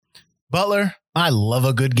Butler, I love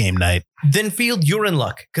a good game night. Then Field, you're in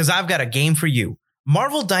luck, because I've got a game for you.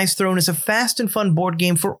 Marvel Dice Throne is a fast and fun board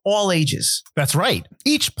game for all ages. That's right.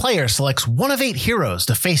 Each player selects one of 8 heroes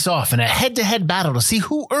to face off in a head-to-head battle to see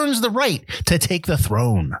who earns the right to take the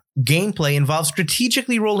throne. Gameplay involves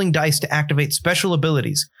strategically rolling dice to activate special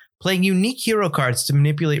abilities, playing unique hero cards to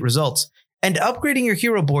manipulate results, and upgrading your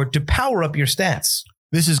hero board to power up your stats.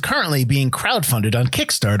 This is currently being crowdfunded on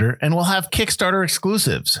Kickstarter and will have Kickstarter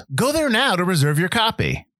exclusives. Go there now to reserve your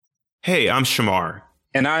copy. Hey, I'm Shamar.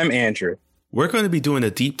 And I'm Andrew. We're going to be doing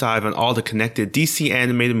a deep dive on all the connected DC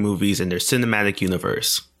animated movies and their cinematic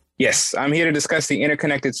universe. Yes, I'm here to discuss the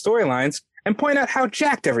interconnected storylines and point out how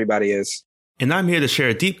jacked everybody is. And I'm here to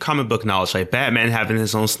share deep comic book knowledge like Batman having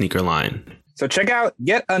his own sneaker line. So check out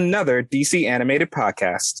yet another DC animated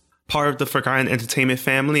podcast. Part of the Forgotten Entertainment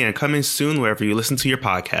family and coming soon wherever you listen to your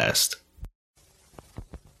podcast.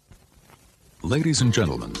 Ladies and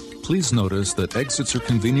gentlemen, please notice that exits are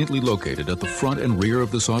conveniently located at the front and rear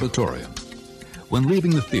of this auditorium. When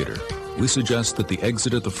leaving the theater, we suggest that the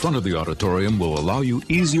exit at the front of the auditorium will allow you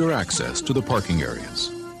easier access to the parking areas.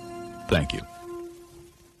 Thank you.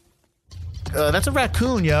 That's a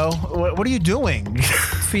raccoon, yo. What are you doing?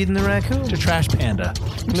 Feeding the raccoon. It's a trash panda.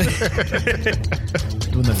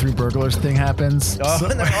 When the 3 burglars thing happens. Oh,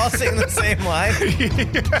 and they're all singing the same line.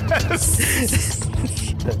 Yes.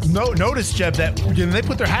 No, notice, Jeb, that when they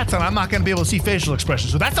put their hats on, I'm not going to be able to see facial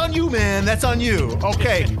expressions. So that's on you, man. That's on you.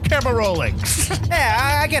 Okay, camera rolling.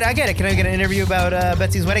 Yeah, I get it. Can I get an interview about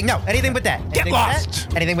Betsy's wedding? No, anything but that. Get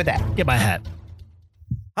lost. Anything but that. Get my hat.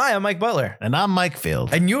 Hi, I'm Mike Butler. And I'm Mike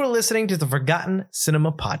Field. And you're listening to the Forgotten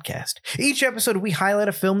Cinema Podcast. Each episode, we highlight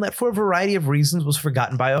a film that, for a variety of reasons, was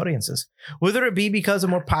forgotten by audiences. Whether it be because a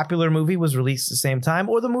more popular movie was released at the same time,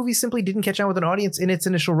 or the movie simply didn't catch on with an audience in its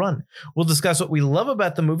initial run. We'll discuss what we love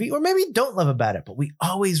about the movie, or maybe don't love about it, but we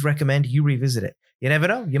always recommend you revisit it. You never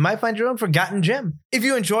know, you might find your own forgotten gem. If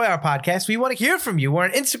you enjoy our podcast, we want to hear from you. We're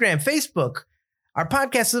on Instagram, Facebook. Our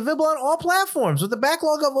podcast is available on all platforms with a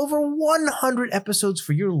backlog of over 100 episodes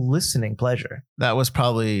for your listening pleasure. That was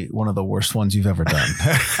probably one of the worst ones you've ever done.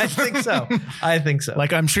 I think so.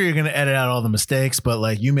 Like, I'm sure you're going to edit out all the mistakes, but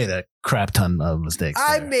like you made a crap ton of mistakes.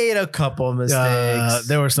 I made a couple mistakes.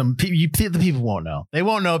 There were some the people won't know. They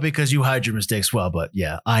won't know because you hide your mistakes well, but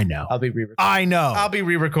yeah, I know. I'll be re-recording. I know. I'll be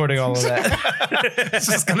re-recording all of that. It's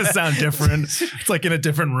just going to sound different. It's like in a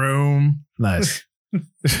different room. Nice.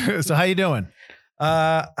 So how you doing?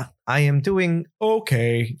 I am doing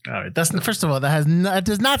okay. All right. That's first of all, that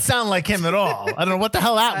does not sound like him at all. I don't know what the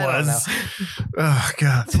hell that was. Oh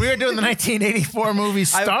God. So we were doing the 1984 movie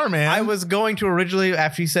Starman. I was going to originally,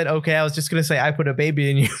 after you said okay, I was just going to say I put a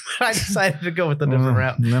baby in you. I decided to go with a different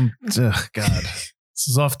route. Oh God.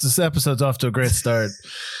 This episode's off to a great start.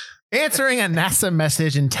 Answering a NASA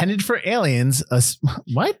message intended for aliens.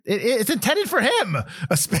 What? It's intended for him.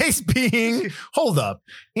 A space being. Hold up.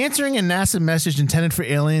 Answering a NASA message intended for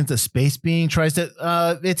aliens. A space being tries to.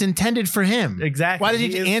 It's intended for him. Exactly. Why did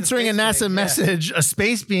he answering a NASA message? A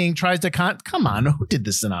space being tries to. Come on. Who did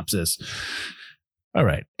the synopsis? All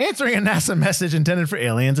right. Answering a NASA message intended for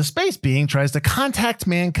aliens, a space being tries to contact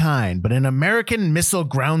mankind, but an American missile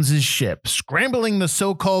grounds his ship. Scrambling, the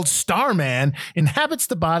so-called Starman inhabits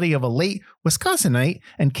the body of a late Wisconsinite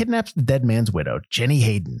and kidnaps the dead man's widow, Jenny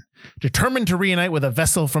Hayden. Determined to reunite with a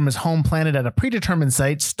vessel from his home planet at a predetermined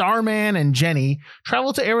site, Starman and Jenny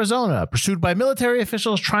travel to Arizona. Pursued by military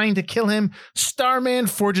officials trying to kill him, Starman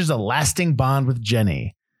forges a lasting bond with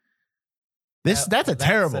Jenny. That's a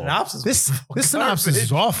terrible synopsis. This synopsis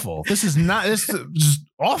is awful. This is just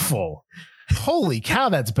awful. Holy cow,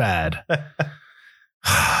 that's bad. Wow.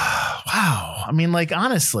 I mean, like,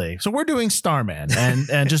 honestly. So we're doing Starman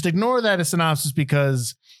and just ignore that as synopsis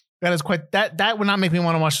because that is quite that would not make me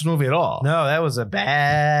want to watch this movie at all. No, that was a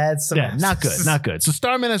bad synopsis. Yeah, not good. So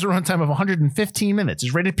Starman has a runtime of 115 minutes.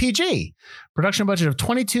 It's rated PG. Production budget of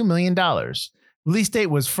 $22 million. Release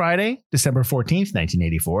date was Friday, December 14th,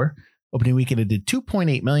 1984. Opening weekend, it did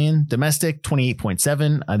 2.8 million. Domestic,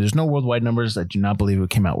 28.7. There's no worldwide numbers. I do not believe it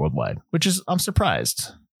came out worldwide, which is, I'm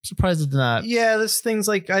surprised. Surprised it did not. Yeah, this thing's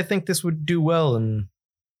like, I think this would do well in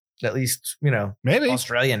at least, maybe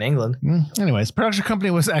Australia and England. Anyways, production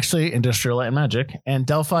company was actually Industrial Light and Magic and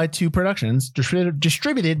Delphi 2 Productions,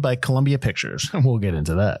 distributed by Columbia Pictures. And we'll get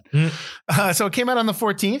into that. So it came out on the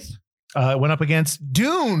 14th. Went up against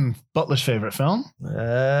Dune, Butler's favorite film.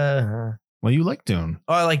 Well, you like Dune.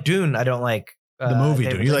 Oh, I like Dune. I don't like the movie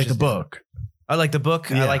David Dune. You Lynch's like the book. I like the book.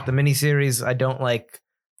 Yeah. I like the miniseries. I don't like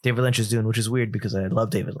David Lynch's Dune, which is weird because I love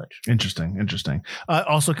David Lynch. Interesting.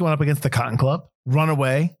 Also coming up against The Cotton Club,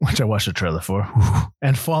 Runaway, which I watched a trailer for,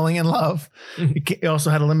 and Falling in Love. It also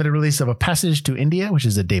had a limited release of A Passage to India, which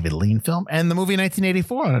is a David Lean film, and the movie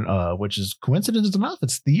 1984, which is coincidence enough.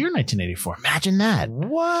 It's the year 1984. Imagine that.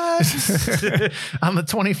 What? On the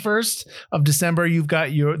 21st of December, you've got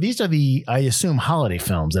these are the, I assume, holiday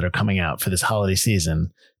films that are coming out for this holiday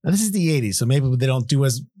season. Now, this is the 80s, so maybe they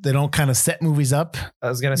don't kind of set movies up. I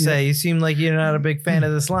was going to say, you seem like you're not a big fan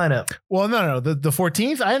of this lineup. Well, no. The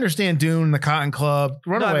 14th, I understand Dune, The Cotton Club,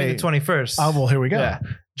 Runaway. No, I mean the 21st. Oh, well, here we go. Yeah.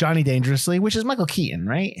 Johnny Dangerously, which is Michael Keaton,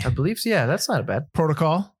 right? I believe so. Yeah, that's not bad.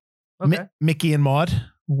 Protocol. Okay. Mickey and Maude,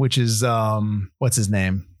 which is, what's his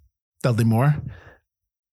name? Dudley Moore.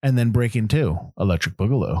 And then Breaking 2, Electric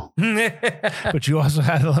Boogaloo. But you also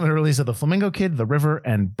had a limited release of The Flamingo Kid, The River,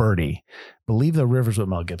 and Birdie. Believe The River's with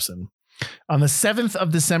Mel Gibson. On the 7th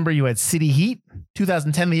of December, you had City Heat.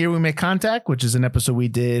 2010, the year we made contact, which is an episode we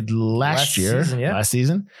did last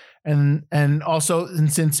season. And also,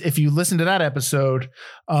 and since if you listen to that episode,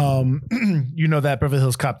 you know that Beverly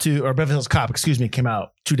Hills Cop 2 or Beverly Hills Cop, came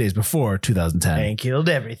out 2 days before 2010 and killed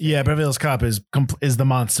everything. Yeah, Beverly Hills Cop is the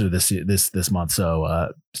monster this month.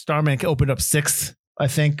 So Starman opened up 6th, I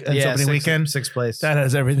think, opening weekend. 6th place. That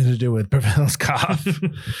has everything to do with Beverly Hills Cop,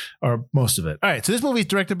 or most of it. All right, so this movie is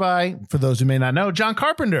directed by, for those who may not know, John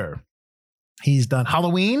Carpenter. He's done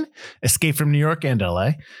Halloween, Escape from New York and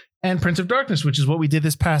LA, and Prince of Darkness, which is what we did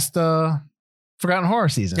this past Forgotten Horror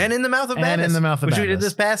season. And In the Mouth of Madness. Which we did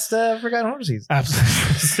this past Forgotten Horror season.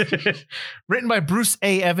 Absolutely. Written by Bruce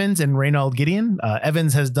A. Evans and Reynald Gideon.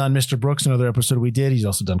 Evans has done Mr. Brooks, another episode we did. He's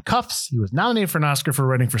also done Cuffs. He was nominated for an Oscar for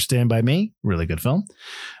writing for Stand By Me. Really good film.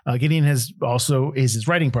 Gideon is his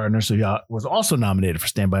writing partner, so he was also nominated for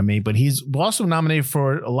Stand By Me, but he's also nominated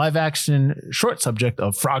for a live action short subject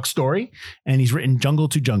of Frog Story, and he's written Jungle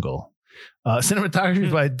to Jungle.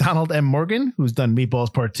 Cinematography by Donald M. Morgan, who's done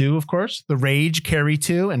Meatballs Part 2, of course, The Rage, Carrie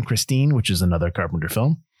 2, and Christine, which is another Carpenter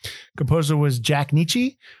film. Composer was Jack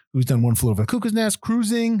Nietzsche, who's done One Flew Over the Cuckoo's Nest,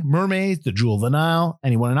 Cruising, Mermaids, The Jewel of the Nile,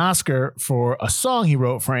 and he won an Oscar for a song he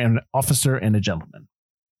wrote for An Officer and a Gentleman.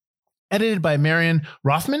 Edited by Marion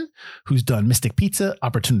Rothman, who's done Mystic Pizza,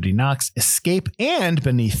 Opportunity Knocks, Escape, and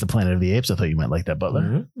Beneath the Planet of the Apes. I thought you might like that,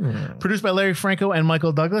 Butler. Mm-hmm. Produced by Larry Franco and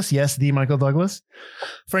Michael Douglas. Yes, the Michael Douglas.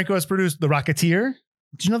 Franco has produced The Rocketeer.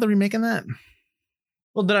 Did you know they're remaking that?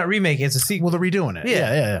 Well, they're not remaking it. It's a sequel. Well, they're redoing it.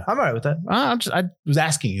 Yeah. I'm all right with that. I was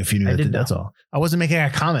asking you if you knew that. That's all. I wasn't making a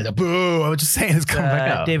comment. Boo. I was just saying it's coming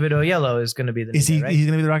back out. David Oyelowo is going to be the new guy, right? He's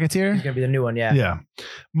going to be the Rocketeer? He's going to be the new one, yeah. Yeah.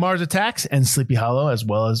 Mars Attacks and Sleepy Hollow, as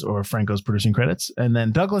well as Franco's producing credits. And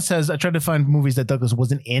then Douglas I tried to find movies that Douglas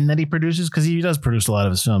wasn't in that he produces, because he does produce a lot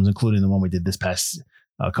of his films, including the one we did this past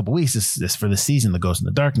couple weeks, this for this season, The Ghost in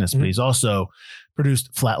the Darkness. Mm-hmm. But he's also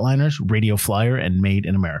produced Flatliners, Radio Flyer, and Made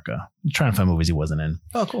in America. I'm trying to find movies he wasn't in.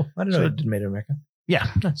 Oh, cool. I didn't know he did Made in America. Yeah.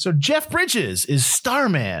 So Jeff Bridges is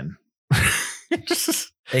Starman.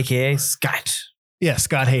 AKA Scott. Yeah,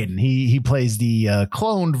 Scott Hayden. He plays the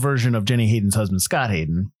cloned version of Jenny Hayden's husband, Scott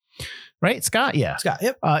Hayden. Right? Scott? Yeah. Scott,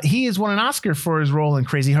 yep. He has won an Oscar for his role in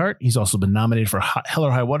Crazy Heart. He's also been nominated for Hell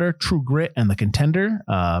or High Water, True Grit, and The Contender.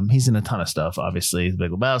 He's in a ton of stuff, obviously. The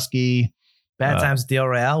Big Lebowski. Bad Times at the El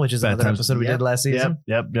Royale, which is another episode we did last season.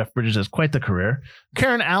 Yep. Jeff Bridges has quite the career.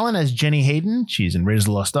 Karen Allen as Jenny Hayden. She's in Raiders of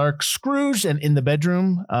the Lost Ark, Scrooge, and In the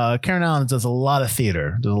Bedroom. Karen Allen does a lot of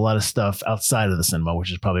theater. Does a lot of stuff outside of the cinema,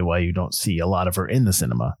 which is probably why you don't see a lot of her in the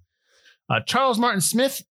cinema. Charles Martin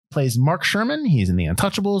Smith plays Mark Sherman. He's in The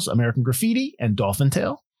Untouchables, American Graffiti, and Dolphin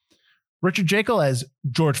Tale. Richard Jekyll as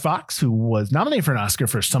George Fox, who was nominated for an Oscar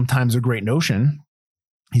for Sometimes a Great Notion.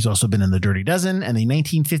 He's also been in The Dirty Dozen and the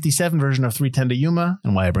 1957 version of 3:10 to Yuma.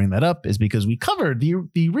 And why I bring that up is because we covered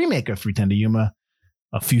the remake of 3:10 to Yuma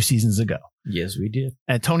a few seasons ago. Yes, we did.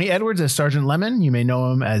 And Tony Edwards as Sergeant Lemon. You may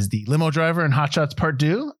know him as the limo driver in Hot Shots Part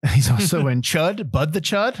 2. He's also in Chud, Bud the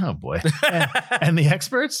Chud. Oh, boy. And The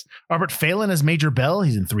Experts. Robert Phelan as Major Bell.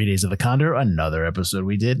 He's in 3 Days of the Condor, another episode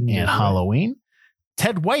we did, and Halloween.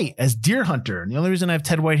 Ted White as Deer Hunter. And the only reason I have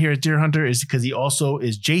Ted White here as Deer Hunter is because he also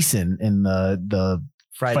is Jason in the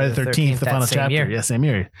Friday the 13th, the final chapter. Year. Yeah, same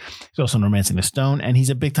year. He's also in Romancing the Stone, and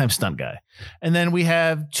he's a big time stunt guy. And then we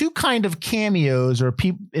have two kind of cameos or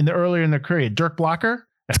people earlier in their career. Dirk Blocker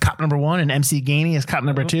as cop number 1 and MC Gainey as cop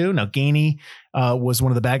number 2. Now, Gainey was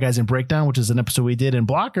one of the bad guys in Breakdown, which is an episode we did, and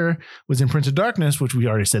Blocker was in Prince of Darkness, which we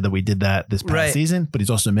already said that we did that this past season, but he's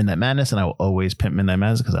also in Midnight Madness, and I will always pimp Midnight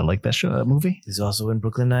Madness because I like that movie. He's also in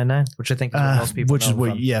Brooklyn Nine-Nine, which I think is what most people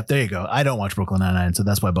know. Yeah, there you go. I don't watch Brooklyn Nine-Nine, so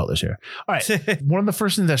that's why Butler's here. All right. One of the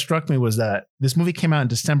first things that struck me was that this movie came out in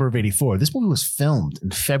December of 84. This movie was filmed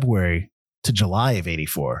in February to July of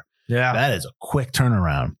 84. Yeah. That is a quick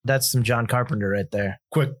turnaround. That's some John Carpenter right there.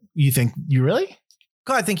 Quick. You think you really?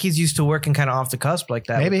 I think he's used to working kind of off the cusp like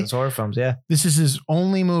that Maybe. with his horror films. Yeah. This is his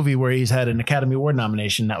only movie where he's had an Academy Award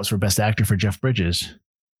nomination. That was for Best Actor for Jeff Bridges.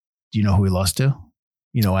 Do you know who he lost to?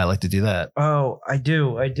 You know, I like to do that. Oh, I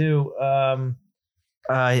do.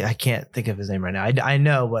 I can't think of his name right now. I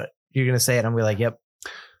know, but you're going to say it. I'm going to be like, yep.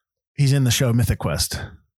 He's in the show Mythic Quest.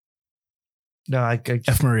 No,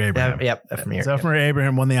 F. Murray Abraham. Yep. F. Murray. F. Murray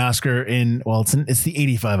Abraham won the Oscar it's the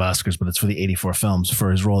 85 Oscars, but it's for the 84 films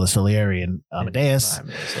for his role as Salieri in Amadeus.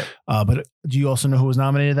 Yep. But do you also know who was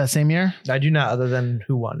nominated that same year? I do not, other than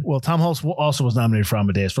who won. Well, Tom Hulce also was nominated for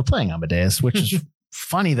Amadeus for playing Amadeus, which is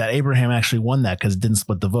funny that Abraham actually won that because it didn't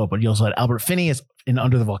split the vote. But you also had Albert Finney in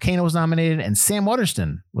Under the Volcano was nominated, and Sam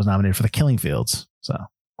Waterston was nominated for The Killing Fields. So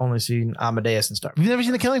only seen Amadeus and Star. You've never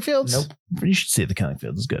seen The Killing Fields? Nope. You should see The Killing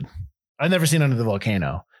Fields. It's good. I've never seen Under the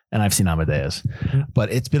Volcano, and I've seen Amadeus,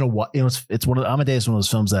 but it's been a while. It's one of Amadeus, one of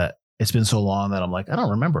those films that it's been so long that I'm like, I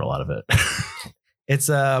don't remember a lot of it. It's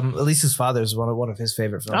Elise's Father's one of his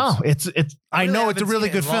favorite films. Oh, it's. I know it's a really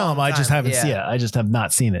good film. I just haven't seen it. I just have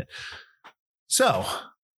not seen it. So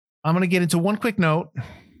I'm going to get into one quick note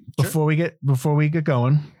before we get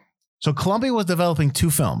going. So Columbia was developing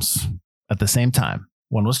two films at the same time.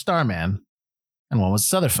 One was Starman, and one was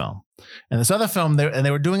this other film. And this other film, they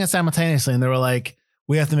were doing it simultaneously, and they were like,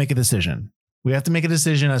 we have to make a decision. We have to make a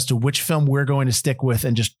decision as to which film we're going to stick with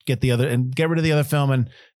and just get rid of the other film and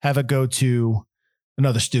have it go to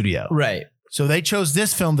another studio. Right. So they chose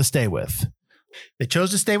this film to stay with. They chose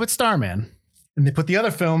to stay with Starman, and they put the other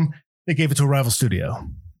film, they gave it to a rival studio.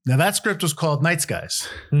 Now that script was called Night Skies.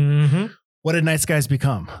 Mm-hmm. What did Night Skies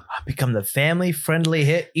become? Become the family-friendly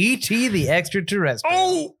hit E.T. the Extraterrestrial.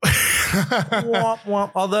 Oh! Womp,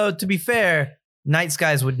 womp. Although, to be fair, Night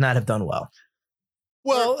Skies would not have done well.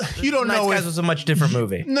 Well, you don't know Night Skies was a much different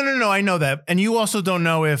movie. No, I know that. And you also don't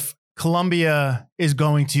know if Columbia is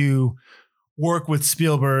going to work with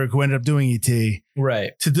Spielberg, who ended up doing E.T.,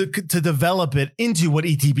 right, to develop it into what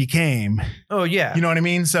E.T. became. Oh, yeah. You know what I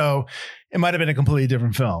mean? So it might have been a completely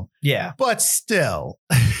different film. Yeah. But still.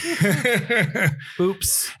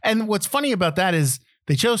 Oops. And what's funny about that is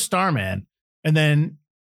they chose Starman, and then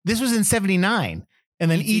this was in 79.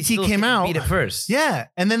 And then E.T. came out. Beat it first. Yeah.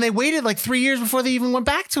 And then they waited like 3 years before they even went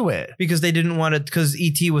back to it. Because they didn't want it, because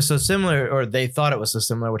E.T. was so similar, or they thought it was so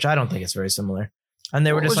similar, which I don't think it's very similar. And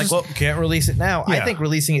they were just like, well, can't release it now. Yeah. I think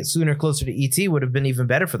releasing it sooner, closer to E.T. would have been even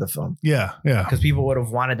better for the film. Yeah, yeah. Because people would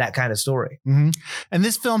have wanted that kind of story. Mm-hmm. And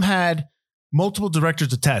this film had multiple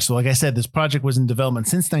directors attached. So like I said, this project was in development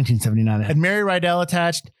since 1979. It had Mary Rydell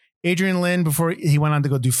attached, Adrian Lyne before he went on to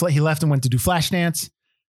go do, he left and went to do Flashdance,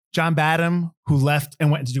 John Badham, who left and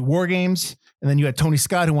went to do War Games. And then you had Tony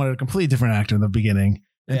Scott, who wanted a completely different actor in the beginning,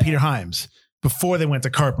 and Peter Hyams before they went to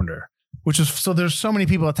Carpenter, which was, so there's so many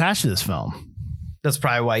people attached to this film. That's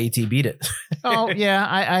probably why E.T. beat it. Oh yeah,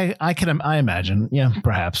 I imagine. Yeah,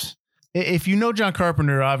 perhaps. If you know John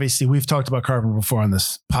Carpenter, obviously we've talked about Carpenter before on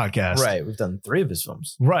this podcast. Right, we've done 3 of his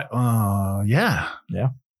films. Right. Yeah.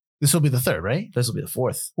 This will be the 3rd, right? This will be the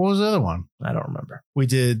 4th. What was the other one? I don't remember. We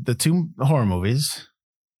did the 2 horror movies.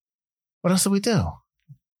 What else did we do?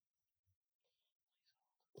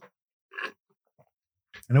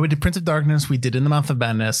 I know we did Prince of Darkness. We did In the Mouth of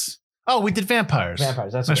Madness. Oh, we did Vampires.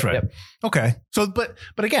 That's right. Yep. Okay. So, but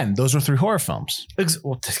again, those were 3 horror films.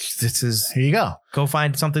 Well, this is, here you go. Go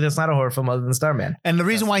find something that's not a horror film other than Starman. And the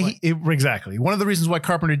reason why exactly. One of the reasons why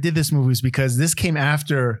Carpenter did this movie is because this came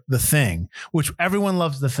after The Thing, which everyone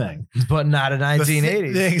loves The Thing. But not in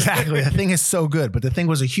 1980s. Exactly. The Thing is so good, but The Thing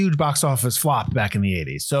was a huge box office flop back in the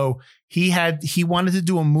 80s. So he wanted to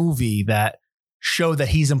do a movie that show that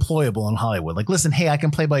he's employable in Hollywood. Like, listen, hey, I can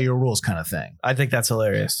play by your rules kind of thing. I think that's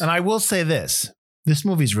hilarious. And I will say this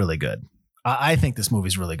movie's really good. I think this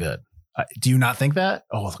movie's really good. Do you not think that?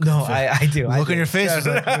 Oh, look no, I do. Look on your face. It's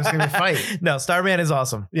like, there's going to be a fight. No, Starman is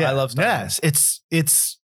awesome. Yeah, I love Starman. Yes,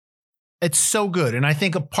 it's so good. And I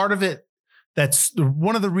think a part of it, that's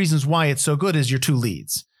one of the reasons why it's so good, is your 2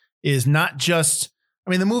 leads. Is not just, I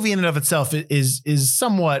mean, the movie in and of itself is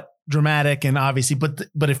somewhat dramatic and obviously,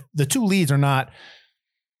 but if the 2 leads are not,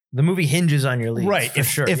 the movie hinges on your leads, right? For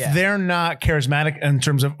sure. If they're not charismatic in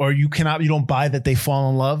terms of, or you don't buy that they fall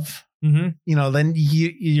in love, then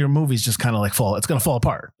your movie's just kind of like it's going to fall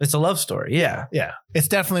apart. It's a love story. Yeah. Yeah. It's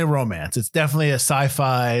definitely a romance. It's definitely a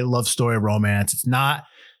sci-fi love story romance. It's not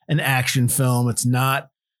an action film. It's not,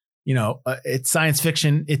 it's science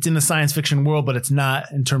fiction. It's in the science fiction world, but it's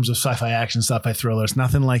not in terms of sci-fi action, sci-fi thriller. It's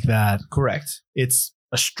nothing like that. Correct. It's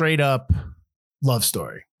a straight up love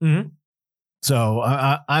story. Mm-hmm. So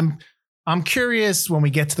I'm curious when we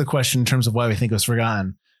get to the question in terms of why we think it was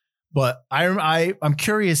forgotten. But I'm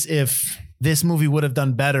curious if this movie would have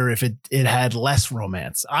done better if it had less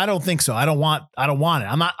romance. I don't think so. I don't want it.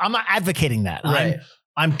 I'm not advocating that. Right.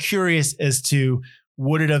 I'm curious as to,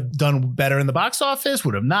 would it have done better in the box office?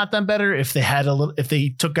 Would it have not done better if they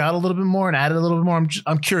took out a little bit more and added a little bit more?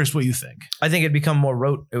 I'm curious what you think. I think it'd become more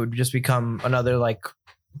rote. It would just become another like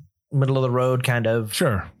middle of the road kind of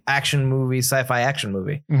action movie, sci-fi action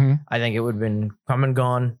movie. Mm-hmm. I think it would have been come and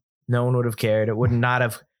gone. No one would have cared. It would not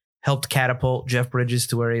have helped catapult Jeff Bridges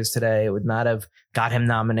to where he is today. It would not have got him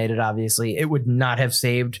nominated, obviously. It would not have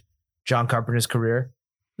saved John Carpenter's career.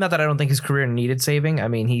 Not that I don't think his career needed saving. I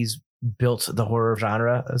mean, he's built the horror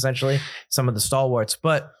genre, essentially, some of the stalwarts.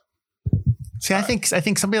 But see, I think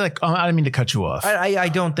somebody like, I didn't mean to cut you off. I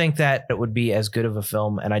don't think that it would be as good of a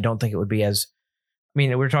film. And I don't think it would be as, I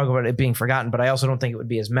mean, we're talking about it being forgotten, but I also don't think it would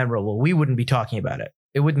be as memorable. We wouldn't be talking about it.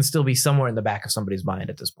 It wouldn't still be somewhere in the back of somebody's mind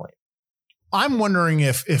at this point. I'm wondering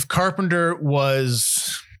if Carpenter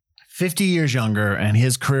was 50 years younger and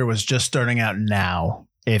his career was just starting out now,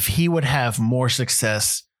 if he would have more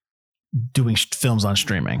success doing films on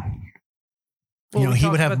streaming. Well, he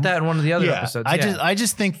would have about that in one of the other episodes. I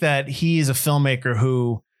just think that he is a filmmaker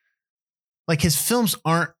who, like, his films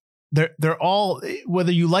aren't, they're all,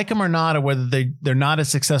 whether you like them or not, or whether they're not as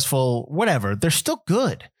successful, whatever, they're still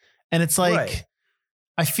good. And it's like, Right.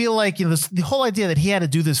 I feel like, the whole idea that he had to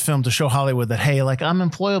do this film to show Hollywood that, hey, like, I'm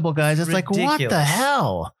employable, guys. It's like, what the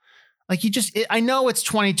hell? Like, I know it's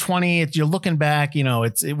 2020. You're looking back,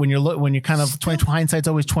 when you're kind of 20, hindsight's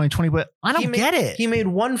always 2020, but I don't get it. He made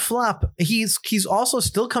one flop. He's also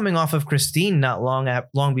still coming off of Christine not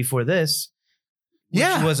long before this. Which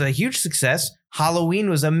was a huge success. Halloween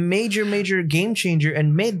was a major game changer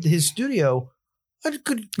and made his studio a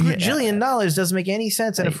good $1 dollars. Doesn't make any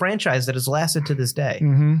sense in a franchise that has lasted to this day.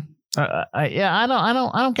 Mm-hmm. I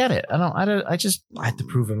don't get it. I have to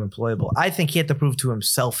prove him employable. I think he had to prove to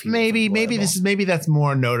himself. Maybe that's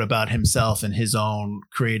more a note about himself and his own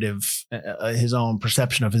creative, his own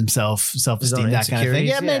perception of himself, self-esteem, that kind of thing.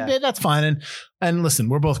 Yeah, maybe that's fine. And listen,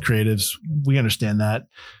 we're both creatives. We understand that.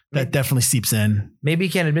 That definitely seeps in. Maybe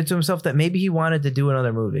he can't admit to himself that maybe he wanted to do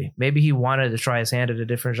another movie. Maybe he wanted to try his hand at a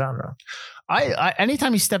different genre.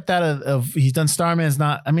 Anytime he stepped out of he's done Starman is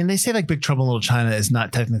not, I mean, they say like Big Trouble in Little China is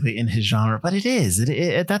not technically in his genre, but it is.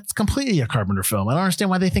 That's completely a Carpenter film. I don't understand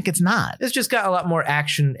why they think it's not. It's just got a lot more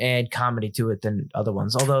action and comedy to it than other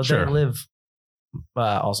ones. Although They Live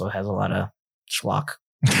also has a lot of schlock.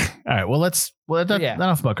 All right. Well,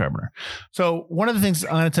 enough about Carpenter. So one of the things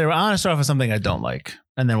I'm going to tell you, I'm going to start off with something I don't like,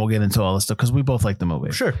 and then we'll get into all this stuff because we both like the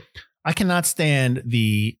movie. Sure. I cannot stand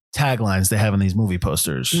the taglines they have on these movie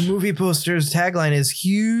posters. The movie posters tagline is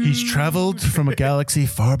huge. He's traveled from a galaxy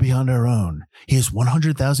far beyond our own. He is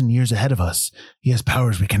 100,000 years ahead of us. He has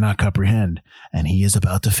powers we cannot comprehend, and he is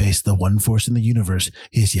about to face the one force in the universe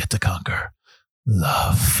he is yet to conquer.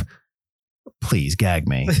 Love. Please gag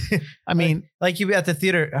me. I mean, like you at the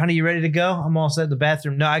theater, honey, you ready to go? I'm all set in the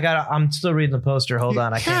bathroom. No, I'm still reading the poster. Hold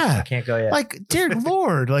on. I can't go yet. Like, dear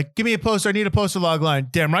Lord, like, give me a poster. I need a poster log line.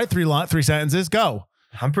 Damn right. Three sentences. Go.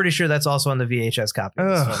 I'm pretty sure that's also on the VHS copy of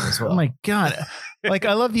this film as well. Oh my God. Like,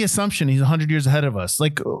 I love the assumption he's 100 years ahe of us.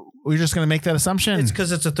 Like, we're just going to make that assumption. It's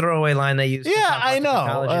because it's a throwaway line they use. Yeah, I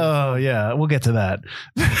know. Oh, yeah. We'll get to that.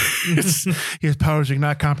 He has powers we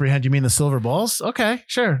cannot comprehend. You mean the silver balls? Okay,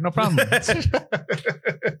 sure. No problem.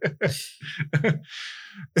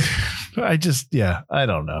 I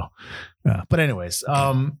don't know. But anyways,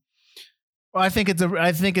 I think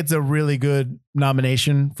it's a really good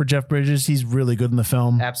nomination for Jeff Bridges. He's really good in the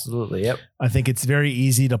film. Absolutely. Yep. I think it's very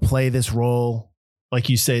easy to play this role. Like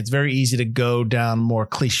you say, it's very easy to go down more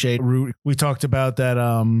cliche route. We talked about that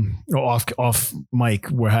off mic,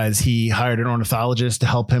 whereas he hired an ornithologist to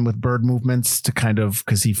help him with bird movements to kind of,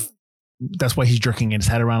 because that's why he's jerking his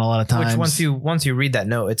head around a lot of times. Which once you read that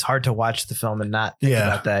note, it's hard to watch the film and not think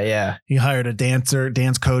about that. Yeah. He hired a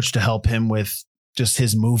dance coach to help him with just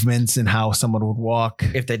his movements and how someone would walk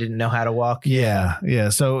if they didn't know how to walk. Yeah.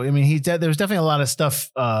 So, I mean, there was definitely a lot of stuff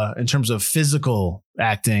in terms of physical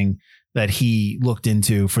acting that he looked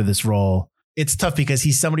into for this role. It's tough because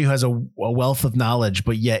he's somebody who has a wealth of knowledge,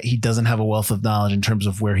 but yet he doesn't have a wealth of knowledge in terms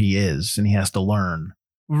of where he is, and he has to learn.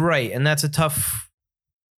 Right. And that's a tough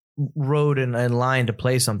road and line to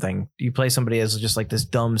play something. Do you play somebody as just like this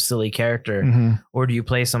dumb, silly character, mm-hmm. or do you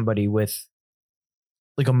play somebody with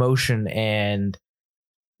like emotion and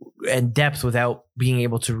depth without being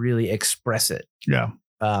able to really express it? Yeah.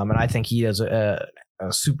 And I think he does a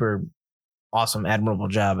super awesome, admirable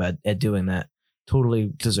job at doing that.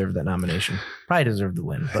 Totally deserved that nomination. Probably deserved the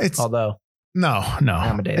win. But No.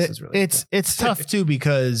 Amadeus is really it's tough too,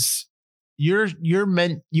 because you're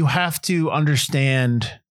meant, you have to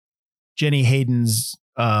understand Jenny Hayden's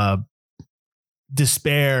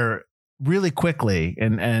despair really quickly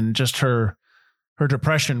and just her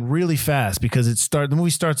depression really fast, because the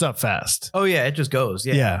movie starts up fast. Oh yeah, it just goes.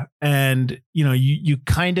 Yeah. And you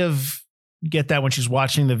kind of get that when she's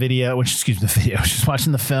watching the video, she's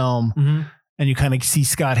watching the film, Mm-hmm. and you kind of see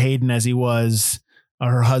Scott Hayden as he was,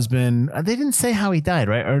 her husband. They didn't say how he died,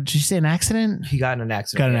 right? Or did you say an accident? He got in an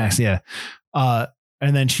accident. Yeah.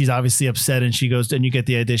 And then she's obviously upset, and she goes, and you get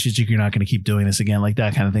the idea, she's like, you're not going to keep doing this again, like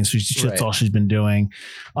that kind of thing. So that's all she's been doing.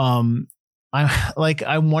 I'm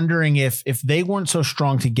wondering if they weren't so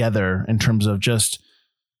strong together in terms of just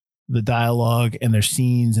the dialogue and their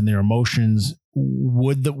scenes and their emotions,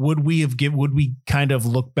 would we kind of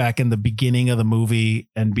look back in the beginning of the movie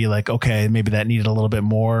and be like, okay, maybe that needed a little bit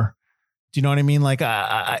more. Do you know what I mean? Like,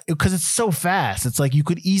 because it's so fast, it's like you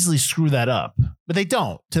could easily screw that up, but they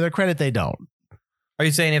don't. To their credit, they don't. Are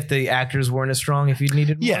you saying if the actors weren't as strong, if you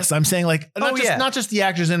needed more? Yes, I'm saying like not just the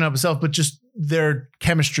actors in and of itself, but just their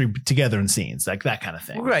chemistry together in scenes, like that kind of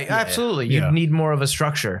thing. Right, Yeah, absolutely. yeah. You'd need more of a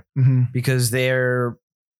structure because their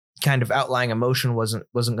kind of outlying emotion wasn't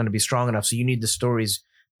going to be strong enough. So you need the story's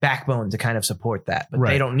backbone to kind of support that. But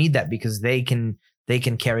they don't need that because they can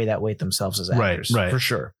carry that weight themselves as actors. Right. For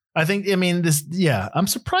sure. I'm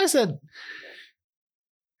surprised that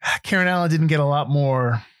Karen Allen didn't get a lot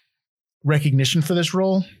more recognition for this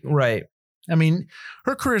role. Right. I mean,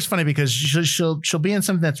 her career is funny because she'll be in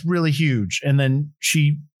something that's really huge, and then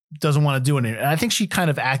she doesn't want to do it. And I think she kind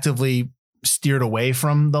of actively steered away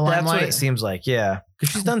from the limelight. That's what it seems like. Yeah.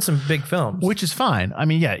 Because she's done some big films. Which is fine. I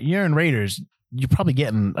mean, yeah, you're in Raiders. You're probably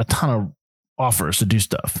getting a ton of offers to do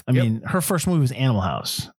stuff. I mean, her first movie was Animal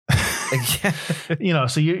House.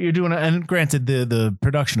 So you're doing it. And granted, the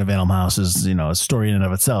production of Animal House is, a story in and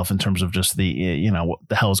of itself in terms of just the, what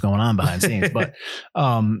the hell is going on behind scenes. But,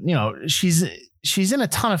 she's in a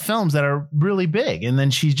ton of films that are really big. And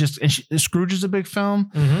then Scrooge is a big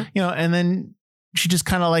film, and then she just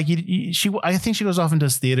kind of like, I think she goes off and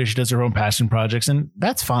does theater. She does her own passion projects, and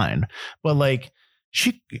that's fine. But like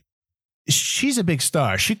she's a big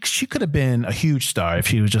star. She could have been a huge star if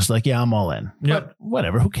she was just like, yeah, I'm all in. Yep. But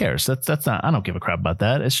whatever, who cares? That's not, I don't give a crap about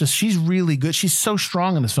that. It's just, she's really good. She's so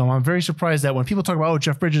strong in this film. I'm very surprised that when people talk about, oh,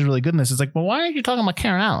 Jeff Bridges is really good in this, it's like, well, why aren't you talking about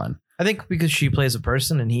Karen Allen? I think because she plays a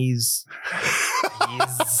person and he's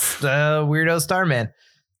the weirdo starman.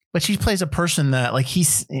 But she plays a person that like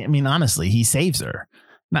honestly, he saves her.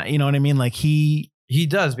 Not, you know what I mean? Like he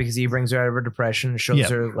does, because he brings her out of her depression, shows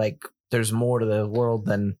her like there's more to the world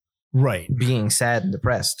than being sad and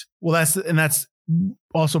depressed. Well, that's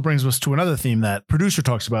also brings us to another theme that producer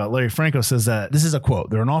talks about. Larry Franco says that this is a quote: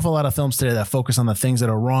 "There are an awful lot of films today that focus on the things that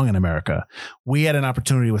are wrong in America. We had an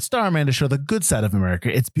opportunity with Starman to show the good side of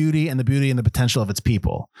America, its beauty and the potential of its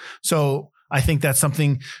people." So I think that's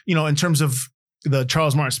something, in terms of the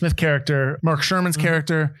Charles Martin Smith character, Mark Sherman's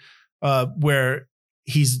character, where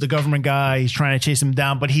he's the government guy, he's trying to chase him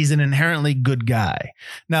down, but he's an inherently good guy.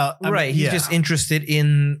 Now, he's just interested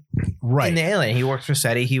in the alien. He works for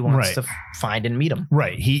SETI. He wants to find and meet him.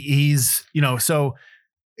 Right. He's, so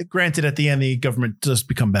granted, at the end, the government does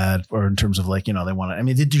become bad, or in terms of like, they want to, I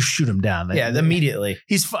mean, they do shoot him down. Immediately.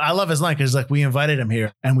 I love his line, because like, we invited him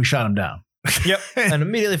here and we shot him down. Yep. And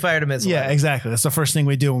immediately fired him as yeah, exactly. That's the first thing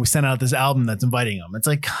we do when we send out this album that's inviting him. It's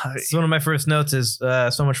like, it's one of my first notes is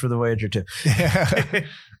so much for the Voyager 2. Yeah.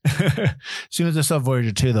 As soon as I saw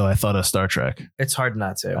Voyager 2, though, I thought of Star Trek. It's hard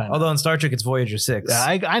not to. Although in Star Trek, it's Voyager 6.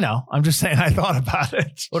 Yeah, I know. I'm just saying I thought about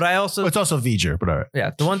it. But it's also Voyager, but all right. Yeah.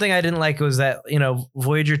 The one thing I didn't like was that,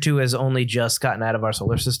 Voyager 2 has only just gotten out of our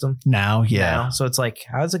solar system. Now. So it's like,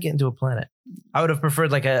 how does it get into a planet? I would have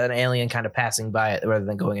preferred like an alien kind of passing by it rather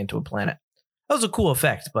than going into a planet. That was a cool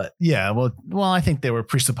effect, but yeah, well, I think they were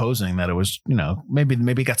presupposing that it was,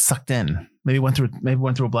 maybe it got sucked in, maybe went through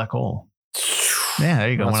a black hole. Yeah,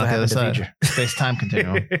 there you go. Went out the other side. Space-time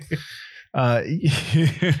continuum.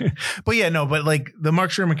 But yeah, no, but like the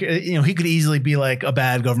Mark Sherman, he could easily be like a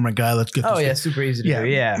bad government guy. Let's get this. Oh yeah, super easy to do.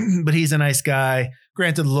 Yeah, but he's a nice guy.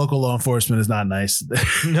 Granted, the local law enforcement is not nice.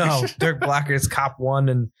 No, Dirk Blocker's Cop 1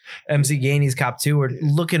 and MC Gainey's Cop 2 are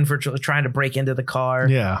looking for trying to break into the car.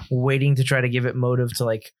 Yeah, waiting to try to give it motive to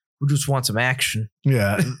like, who just want some action.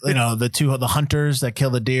 Yeah, the hunters that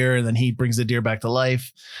kill the deer, and then he brings the deer back to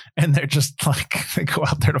life, and they're just like, they go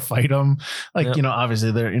out there to fight him. Like,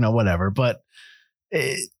 obviously they're, whatever. But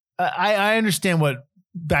I understand what,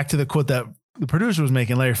 back to the quote that the producer was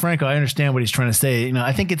making, Larry Franco, I understand what he's trying to say.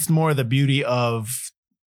 I think it's more the beauty of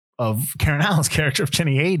of Karen Allen's character of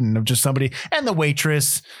Jenny Hayden, of just somebody, and the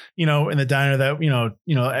waitress, in the diner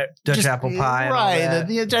that Dutch apple pie, and all right?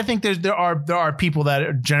 that. I think there are people that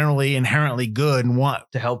are generally inherently good and want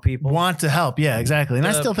to help people. Yeah, exactly. And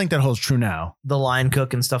I still think that holds true now. The line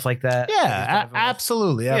cook and stuff like that. Yeah,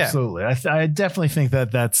 absolutely. I definitely think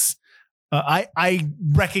that's. I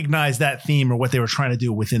recognize that theme or what they were trying to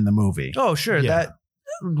do within the movie. Oh, sure. Yeah. That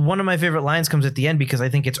one of my favorite lines comes at the end because I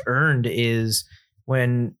think it's earned, is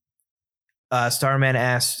when Starman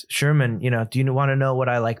asks Sherman, do you want to know what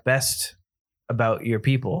I like best about your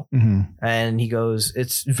people? Mm-hmm. And he goes,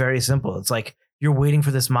 it's very simple. It's like, you're waiting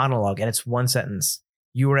for this monologue and it's one sentence.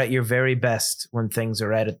 You were at your very best when things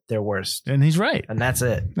are at their worst. And he's right. And that's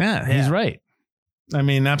it. Yeah, he's right. I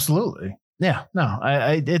mean, absolutely. Yeah, no,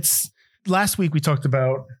 it's last week we talked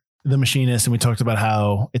about The Machinist and we talked about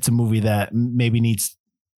how it's a movie that maybe needs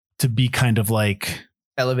to be kind of like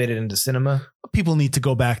elevated into cinema. People need to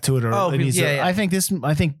go back to it, or I think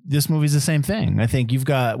this movie's the same thing. I think you've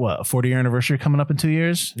got a 40-year anniversary coming up in 2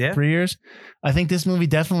 years, 3 years. I think this movie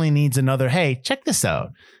definitely needs another. Hey, check this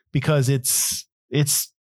out, because it's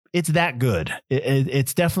that good.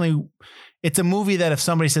 It's definitely. It's a movie that if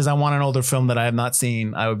somebody says, I want an older film that I have not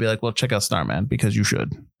seen, I would be like, well, check out Starman, because you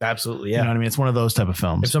should. Absolutely. Yeah. You know what I mean? It's one of those type of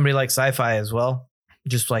films. If somebody likes sci-fi as well,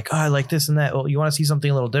 just like, I like this and that. Well, you want to see something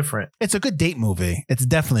a little different. It's a good date movie. It's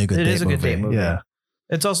definitely a good date movie. It is a good date movie. Yeah.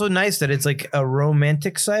 It's also nice that it's like a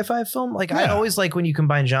romantic sci-fi film. Like I always like when you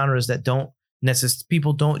combine genres that don't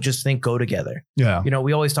people don't just go together. Yeah.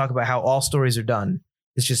 We always talk about how all stories are done.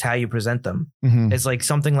 It's just how you present them. Mm-hmm. It's like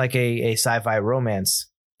something like a sci-fi romance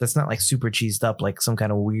that's not like super cheesed up, like some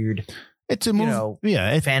kind of weird, it's a movie,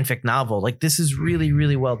 fanfic novel. Like this is really,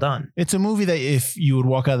 really well done. It's a movie that if you would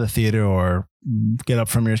walk out of the theater or get up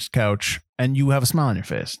from your couch and you have a smile on your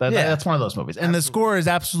face, that's one of those movies. And the score is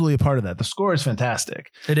absolutely a part of that. The score is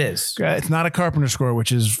fantastic. It is. It's not a Carpenter score,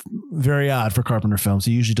 which is very odd for Carpenter films.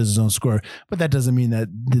 He usually does his own score, but that doesn't mean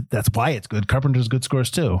that's why it's good. Carpenter's good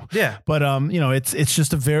scores too. Yeah. But it's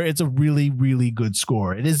just it's a really, really good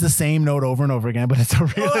score. It is the same note over and over again, but it's a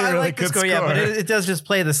really good score. Yeah, but it does just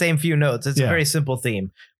play the same few notes. It's a very simple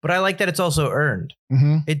theme. But I like that it's also earned.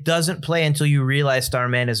 Mm-hmm. It doesn't play until you realize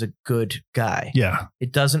Starman is a good guy. Yeah.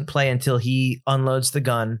 It doesn't play until he unloads the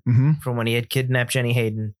gun from when he had kidnapped Jenny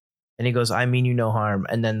Hayden. And he goes, I mean you no harm.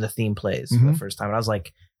 And then the theme plays for the first time. And I was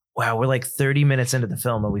like, wow, we're like 30 minutes into the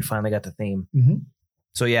film and we finally got the theme. Mm-hmm.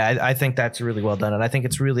 So yeah, I think that's really well done. And I think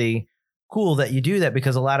it's really cool that you do that,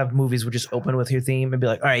 because a lot of movies would just open with your theme and be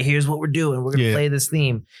like, all right, here's what we're doing. We're going to play this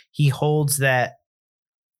theme. He holds that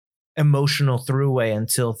emotional throughway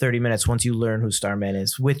until 30 minutes once you learn who Starman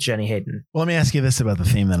is with Jenny Hayden. Well, let me ask you this about the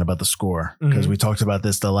theme then, about the score, because we talked about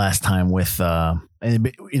this the last time with either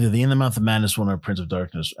the In the Mouth of Madness one or Prince of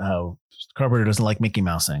Darkness, how Carpenter doesn't like Mickey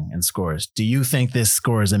Mousing in scores. Do you think this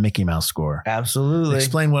score is a Mickey Mouse score? Absolutely.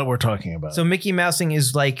 Explain what we're talking about. So Mickey Mousing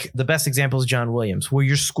is like, the best example is John Williams, where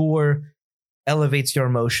your score elevates your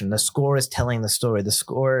emotion. The score is telling the story. The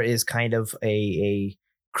score is kind of a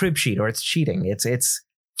crib sheet, or it's cheating. It's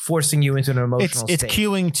forcing you into an emotional state.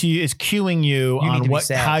 It's cueing you on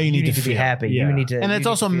how you need to be happy. Yeah. You need to, and it's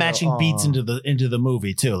also matching beats into the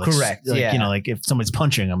movie too. Like, correct. Like, like if somebody's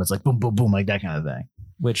punching them, it's like boom, boom, boom, like that kind of thing.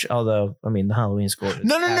 Which, although, I mean, the Halloween score is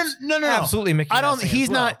no, absolutely Mickey Mouse. He's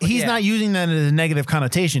not using that as a negative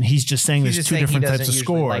connotation. He's just saying there's two different types of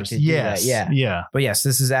scores. Yeah. But yes,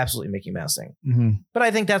 this is absolutely Mickey Mousing. Mm-hmm. But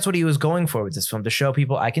I think that's what he was going for with this film, to show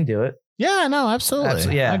people I can do it. Yeah, no,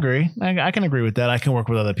 absolutely. Yeah. I agree. I can agree with that. I can work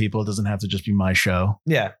with other people. It doesn't have to just be my show.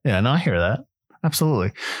 Yeah. Yeah, no, I hear that.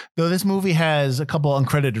 Absolutely. Though this movie has a couple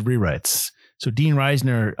uncredited rewrites. So Dean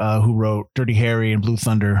Reisner, who wrote Dirty Harry and Blue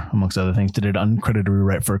Thunder, amongst other things, did an uncredited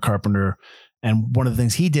rewrite for Carpenter. And one of the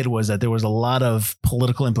things he did was that there was a lot of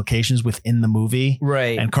political implications within the movie.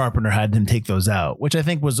 Right. And Carpenter had him take those out, which I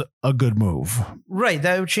think was a good move. Right.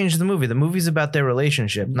 That would change the movie. The movie's about their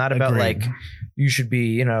relationship, not about like, you should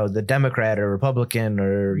be, the Democrat or Republican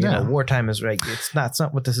or, you know, wartime is right. It's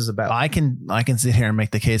not what this is about. I can sit here and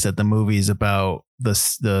make the case that the movie is about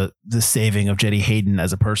the saving of Jenny Hayden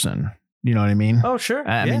as a person. You know what I mean? Oh, sure.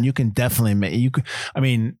 I mean, you can definitely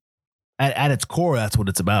at its core, that's what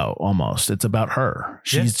it's about. Almost. It's about her.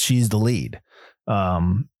 She's the lead.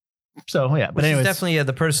 So yeah, but Which is anyways, definitely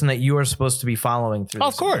the person that you are supposed to be following through.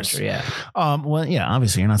 Of this course. adventure, yeah. well, yeah,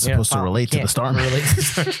 obviously you're not supposed to relate to the Starman.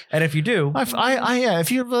 And if you do, yeah,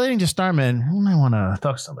 if you're relating to Starman, you might want to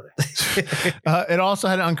talk to somebody. It also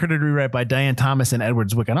had an uncredited rewrite by Diane Thomas and Edward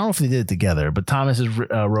Zwick. I don't know if they did it together, but Thomas is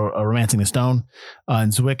wrote Romancing the Stone,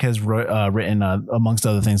 and Zwick has written, amongst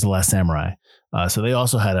other things, The Last Samurai. So they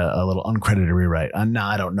also had a little uncredited rewrite. Now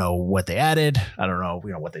I don't know what they added. I don't know,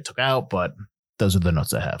 what they took out, but those are the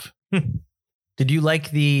notes I have. Did you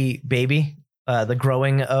like the baby, the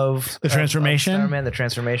growing of the transformation? Of Starman, the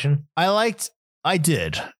transformation. I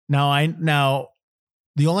did. Now,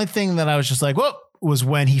 the only thing that I was just like, whoa, was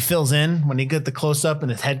when he fills in, when he get the close up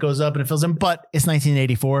and his head goes up and it fills in. But it's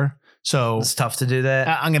 1984. So It's tough to do that.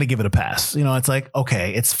 I'm going to give it a pass. It's like,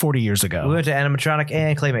 okay, it's 40 years ago. We went to animatronic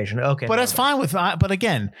and claymation. Okay. But that's fine but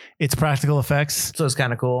again, it's practical effects. So it's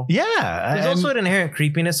kind of cool. Yeah. There's also an inherent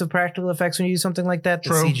creepiness of practical effects when you do something like that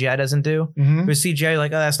True. CGI doesn't do. Mhm. With CGI, you're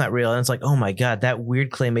like, oh, that's not real. And it's like, oh my God, that weird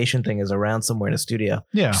claymation thing is around somewhere in a studio.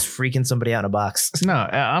 Yeah. Just freaking somebody out in a box. No,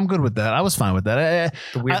 I'm good with that. I was fine with that.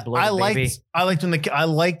 The weird bloated baby. I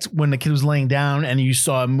liked when the kid was laying down and you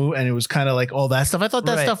saw him move and it was kind of like all that stuff. I thought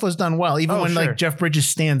that Right. stuff was done well. Even when sure. like Jeff Bridges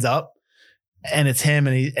stands up and it's him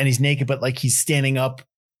and he's naked, but like he's standing up,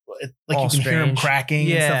 like All you can hear him strange. cracking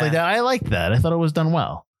and stuff Yeah. like that. I liked that. I thought it was done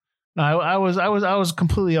well. No, I was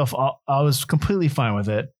completely off. I was completely fine with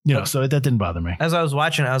it. So that didn't bother me. As I was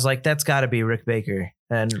watching it, I was like, that's got to be Rick Baker.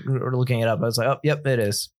 And looking it up, I was like, oh, yep, it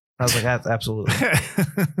is. I was like, that's absolutely.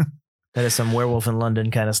 That is some Werewolf in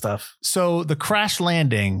London kind of stuff. So the crash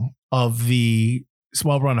landing of the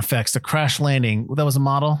small run effects, the crash landing, that was a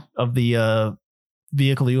model of the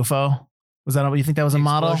vehicle UFO. Was that what you think that was a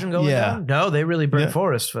model? Explosion going down? No, they really burned Yeah.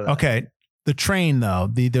 forest for that. Okay. The train though,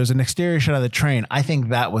 there's an exterior shot of the train. I think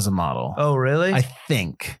that was a model. Oh, really? I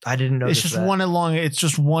think. I didn't know. It's just it's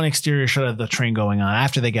just one exterior shot of the train going on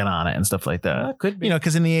after they get on it and stuff like that. Could be.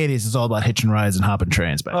 Because in the 80s it's all about hitching rides and hopping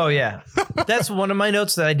trains back. Oh yeah, that's one of my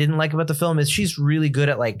notes that I didn't like about the film is she's really good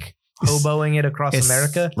at like hoboing it across It's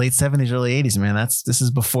America. Late 70s, early 80s, man. This is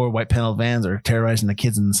before white paneled vans are terrorizing the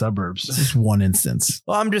kids in the suburbs. This is one instance.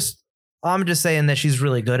 Well, I'm just saying that she's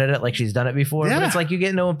really good at it, like she's done it before. Yeah. But it's like you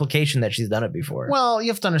get no implication that she's done it before. Well, you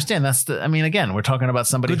have to understand again, we're talking about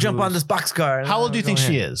somebody go jump who's- on this boxcar. How old do you think Go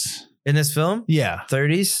she ahead. is? In this film? Yeah.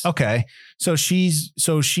 30s. Okay. So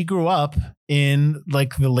she grew up in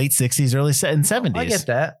like the late 60s, early 70s. I get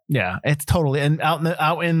that. Yeah, it's totally and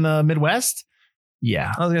out in the Midwest.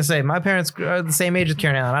 Yeah. I was gonna say my parents are the same age as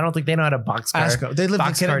Karen Allen. I don't think they know how to boxcar. They live in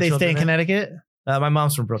Boxcar Connecticut. They stay in children. Connecticut. My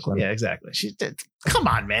mom's from Brooklyn. Yeah, exactly. Come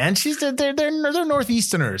on, man. They're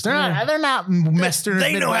Northeasterners. They're not Westerners.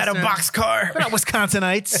 They know how to Midwesterners. boxcar. They're not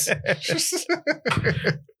Wisconsinites.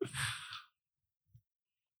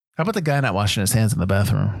 How about the guy not washing his hands in the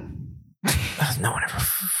bathroom? No one ever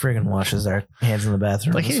friggin' washes their hands in the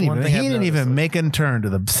bathroom. Like he That's one didn't thing I've even noticed. make a turn to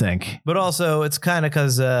the sink. But also, it's kind of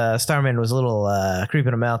because Starman was a little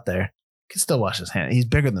creeping him out there. He can still wash his hands. He's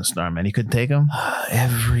bigger than Starman. He couldn't take him.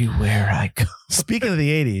 Everywhere I go. Speaking of the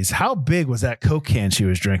 80s, how big was that Coke can she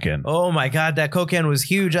was drinking? Oh my God, that Coke can was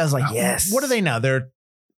huge. I was like, yes. What are they now? They're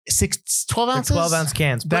 12 They're ounces? 12-ounce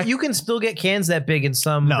cans. But That- you can still get cans that big in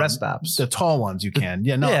some No, rest stops. The tall ones you can.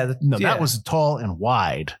 Yeah, Yeah, no, yeah. that was tall and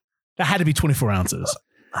wide. That had to be 24 ounces.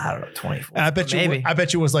 I don't know, 24. And I bet you. Maybe. I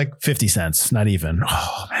bet you it was like 50 cents. Not even.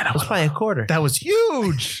 Oh man, It was probably a quarter. that was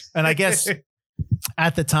huge. And I guess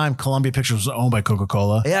at the time, Columbia Pictures was owned by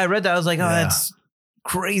Coca-Cola. Yeah, I read that. I was like, oh, Yeah. that's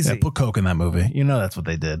crazy. Yeah, put Coke in that movie. You know that's what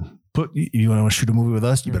they did. You want to shoot a movie with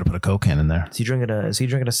us? You better put a Coke can in there. Is he drinking a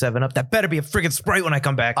 7-Up? That better be a friggin' Sprite when I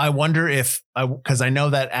come back. I wonder because I know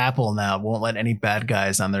that Apple now won't let any bad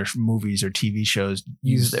guys on their movies or TV shows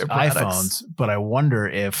use their their products. iPhones. But I wonder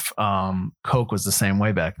if Coke was the same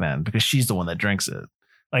way back then because she's the one that drinks it.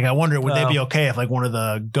 Like, I wonder, would they be okay if like one of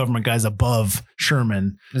the government guys above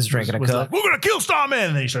Sherman Is drinking a was Coke. like, we're going to kill Starman.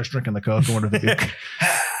 And then he starts drinking the Coke. I wonder if they'd be okay.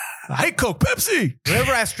 I hate Coke, Pepsi.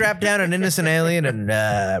 Whenever I strap down an innocent alien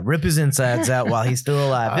and rip his insides out while he's still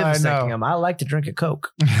alive, I vivisecting know. him, I like to drink a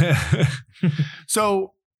Coke.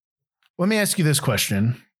 So let me ask you this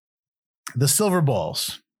question. The silver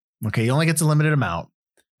balls. Okay. He only gets a limited amount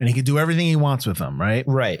and he can do everything he wants with them, right?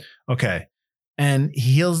 Right. Okay. And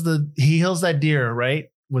he heals that deer, right?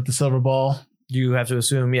 With the silver ball. You have to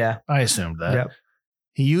assume, yeah. I assumed that. Yep.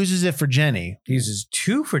 He uses it for Jenny. He uses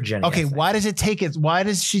 2 for Jenny. Okay. Why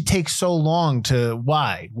does she take so long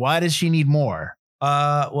why? Why does she need more?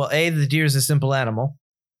 Well, the deer is a simple animal.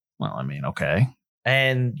 Well, I mean, okay.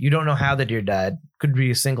 And you don't know how the deer died. Could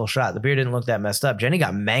be a single shot. The deer didn't look that messed up. Jenny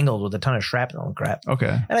got mangled with a ton of shrapnel and crap.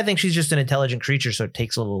 Okay. And I think she's just an intelligent creature, so it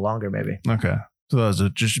takes a little longer, maybe. Okay. So those are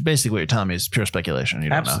just basically what you're telling me is pure speculation. You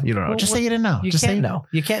don't know. You don't know. Well, Just say you didn't know. You Just say can't you know.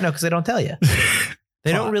 You can't know because they don't tell you.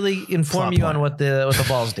 They don't really inform Plot you on point. what the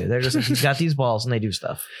balls do. They're just like, he's got these balls and they do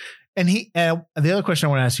stuff. And the other question I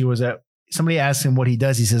want to ask you was that somebody asked him what he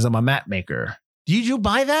does. He says, I'm a map maker. Did you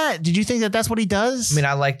buy that? Did you think that that's what he does? I mean,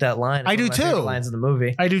 I like that line. It's I one do of my favorite too. Lines in the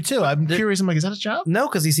movie. I do too. I'm curious. I'm like, is that his job? No,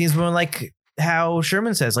 because he seems more like how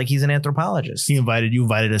Sherman says, like he's an anthropologist. You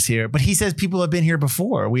invited us here, but he says people have been here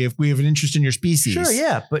before. We have an interest in your species. Sure,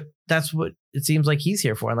 yeah, but that's what it seems like he's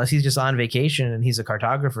here for, unless he's just on vacation and he's a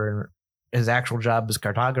cartographer and his actual job is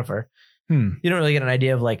cartographer. You don't really get an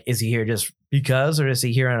idea of like, is he here just because, or is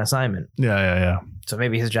he here on assignment? Yeah. So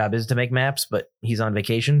maybe his job is to make maps, but he's on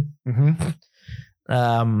vacation. Mm-hmm.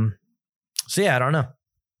 So yeah, I don't know.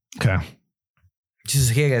 Okay.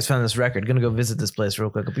 Just hey guys, found this record. Gonna go visit this place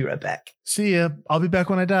real quick. I'll be right back. See ya. I'll be back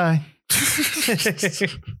when I die.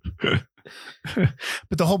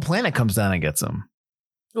 But the whole planet comes down and gets him.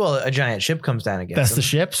 Well, a giant ship comes down and gets That's him. the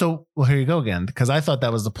ship. So, well, here you go again. Because I thought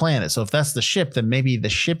that was the planet. So if that's the ship, then maybe the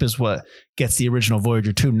ship is what gets the original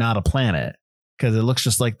Voyager 2, not a planet. Because it looks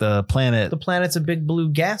just like the planet. The planet's a big blue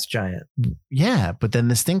gas giant. Yeah, but then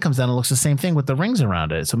this thing comes down and looks the same thing with the rings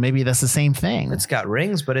around it. So maybe that's the same thing. It's got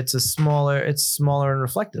rings, but it's smaller and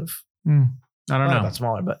reflective. I don't know. Not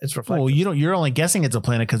smaller, but it's reflective. Well, you're only guessing it's a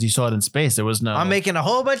planet because you saw it in space. There was no. I'm making a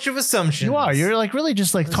whole bunch of assumptions. You are. You're like really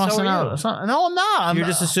just like So tossing are you. out. No, I'm not. You're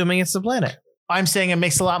just assuming it's the planet. I'm saying it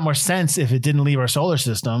makes a lot more sense if it didn't leave our solar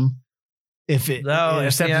system. If it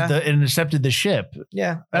intercepted the ship.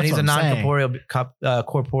 Yeah, That's and he's what a I'm non-corporeal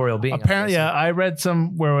corporeal being. Apparently, yeah, I read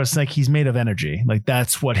some where it was like he's made of energy. Like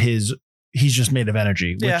that's what he's just made of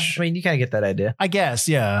energy. Which, Yeah, I mean, you kind of get that idea. I guess.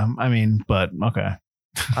 Yeah. I mean, but okay.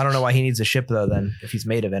 I don't know why he needs a ship though. Then, if he's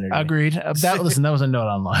made of energy, Agreed. That was a note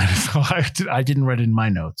online, so I didn't read it in my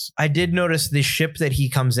notes. I did notice the ship that he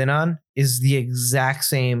comes in on is the exact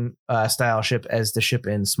same style ship as the ship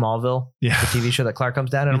in Smallville, Yeah, the TV show that Clark comes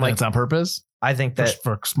down. And I'm I'm like, it's on purpose. I think that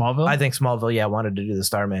For Smallville. I think Smallville, yeah, wanted to do the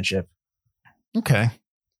Starman ship. Okay,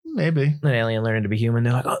 maybe. An alien learning to be human.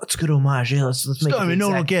 They're like, oh, it's a good homage. Yeah, let's make I it. mean, no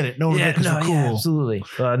one will get it. No one will get it because we're cool. Yeah, absolutely.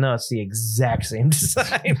 No, it's the exact same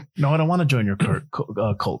design. No, I don't want to join your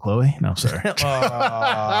cult, Chloe. No, I'm sorry.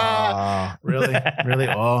 Aw. Really? Really?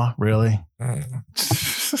 Oh, really?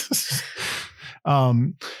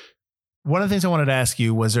 One of the things I wanted to ask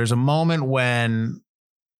you was there's a moment when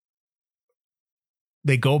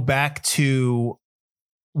they go back to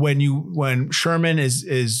when Sherman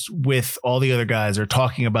is with all the other guys. They're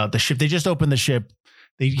talking about the ship. They just opened the ship.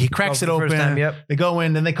 He cracks it For the open. first time, yep. They go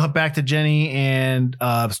in, then they come back to Jenny and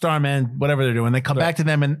Starman, whatever they're doing. They come back to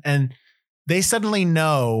them and they suddenly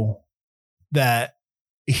know that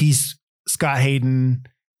he's Scott Hayden.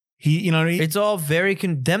 It's all very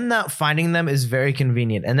them not finding them is very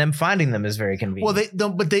convenient, and them finding them is very convenient. Well, they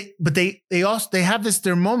don't, but they also have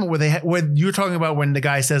their moment where you're talking about when the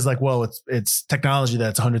guy says like, well, it's technology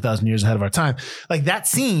that's 100,000 years ahead of our time. Like that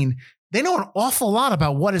scene, they know an awful lot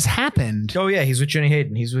about what has happened. Oh yeah, he's with Jenny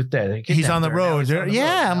Hayden. He's with that. He's on the road.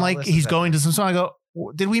 I'm like, he's going to some song. I go,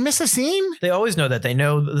 did we miss a scene? They always know that. They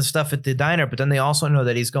know the stuff at the diner, but then they also know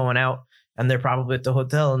that he's going out. And they're probably at the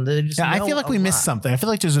hotel, and they just. Yeah, I feel like we missed something. I feel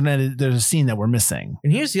like there's a scene that we're missing.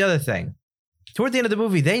 And here's the other thing: toward the end of the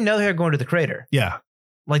movie, they know they're going to the crater. Yeah,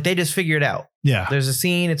 like they just figure it out. Yeah, there's a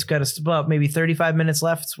scene. It's got about maybe 35 minutes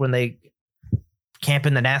left when they camp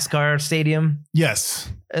in the NASCAR stadium. Yes,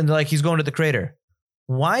 and like he's going to the crater.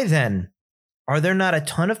 Why then are there not a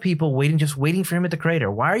ton of people waiting for him at the crater?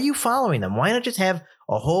 Why are you following them? Why not just have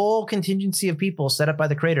a whole contingency of people set up by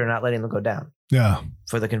the crater and not letting them go down? Yeah.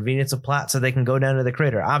 For the convenience of plot so they can go down to the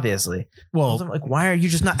crater, obviously. Well, I'm like, why are you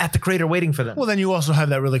just not at the crater waiting for them? Well, then you also have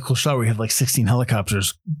that really cool shot where you have like 16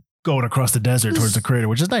 helicopters going across the desert towards the crater,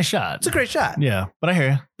 which is a nice shot. It's a great shot. Yeah, but I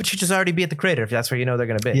hear you. But you just already be at the crater if that's where you know they're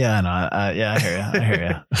going to be. Yeah, I know. I hear you. I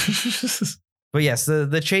hear you. But yes,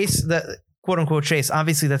 the chase, the quote unquote chase,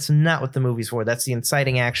 obviously that's not what the movie's for. That's the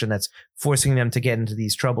inciting action that's forcing them to get into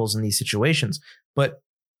these troubles and these situations. But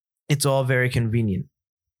it's all very convenient.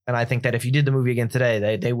 And I think that if you did the movie again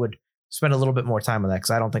today, they would spend a little bit more time on that because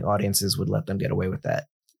I don't think audiences would let them get away with that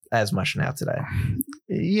as much now today.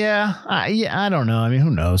 Yeah, I don't know. I mean, who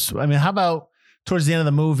knows? I mean, how about towards the end of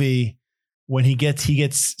the movie when he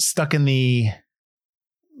gets stuck in the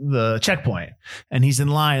checkpoint and he's in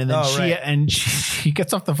line and then she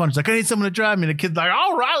gets off the phone. She's like, I need someone to drive me. And the kid's like,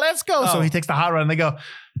 all right, let's go. So he takes the hot rod and they go,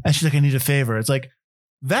 and she's like, I need a favor. It's like,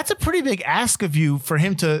 that's a pretty big ask of you for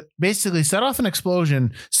him to basically set off an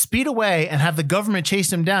explosion, speed away, and have the government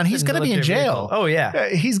chase him down. He's going to be in jail. Oh, yeah.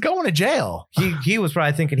 He's going to jail. He was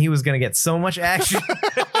probably thinking he was going to get so much action.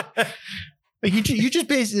 Like you just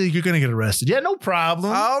basically, you're going to get arrested. Yeah, no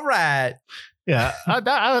problem. All right. Yeah.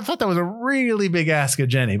 I thought that was a really big ask of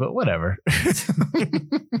Jenny, but whatever.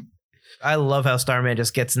 I love how Starman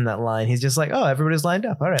just gets in that line. He's just like, oh, everybody's lined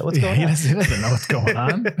up. All right, what's going He on? doesn't know what's going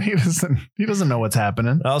on. He doesn't know what's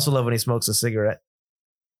happening. I also love when he smokes a cigarette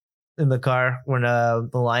in the car when the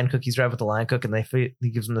line cook, he's driving with the line cook and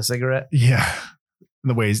he gives him the cigarette. Yeah. In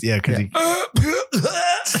the ways, yeah, because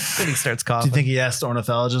And he starts do coughing. you think he asked the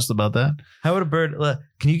ornithologist about that? How would a bird?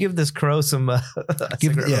 Can you give this crow some a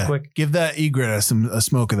cigarette real quick? Give that egret a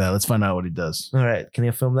smoke of that. Let's find out what he does. All right, can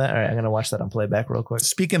you film that? All right, I'm gonna watch that on playback real quick.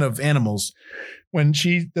 Speaking of animals, when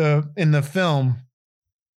she in the film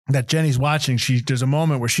that Jenny's watching, there's a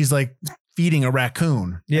moment where she's like feeding a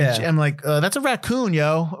raccoon. Yeah. I'm like, that's a raccoon,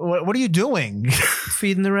 yo. What are you doing?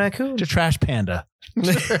 Feeding the raccoon. It's a trash panda.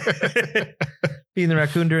 Feeding the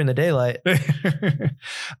raccoon during the daylight.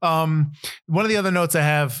 One of the other notes I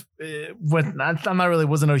have,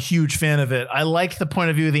 wasn't a huge fan of it. I like the point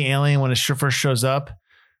of view of the alien when it first shows up.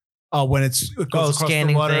 When it goes across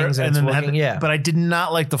scanning the water things and then it's looking, yeah. But I did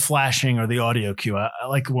not like the flashing or the audio cue. I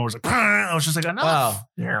like when it was like, I was just like, enough.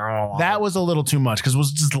 Oh. That was a little too much because it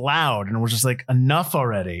was just loud and it was just like, enough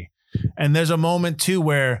already. And there's a moment too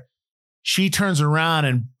where she turns around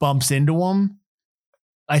and bumps into him.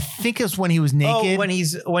 I think it's when he was naked.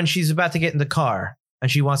 Oh, when she's about to get in the car and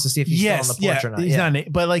she wants to see if he's still on the porch or not. He's not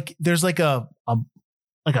naked, but like there's like a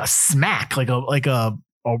smack, like a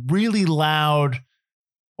really loud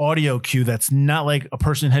audio cue that's not like a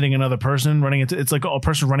person hitting another person it's like a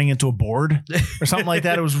person running into a board or something like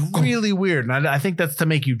that. It was really weird. And I think that's to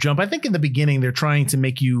make you jump. I think in the beginning they're trying to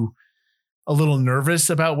make you a little nervous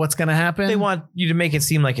about what's going to happen. They want you to make it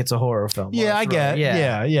seem like it's a horror film. Yeah, I get.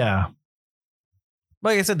 Yeah.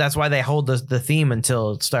 Like I said, that's why they hold the theme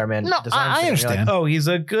until Starman. No, I understand. Like, oh, he's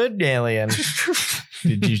a good alien.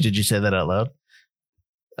 Did you say that out loud?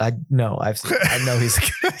 I know he's.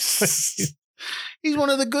 He's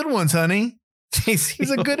one of the good ones, honey.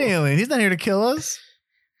 He's a good alien. He's not here to kill us.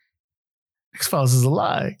 X-Files is a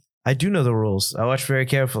lie. I do know the rules. I watch very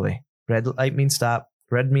carefully. Red light means stop.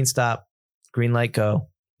 Red means stop. Green light go.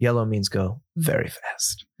 Yellow means go very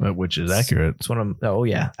fast. Which is accurate. It's one of them. Oh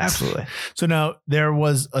yeah, absolutely. So now there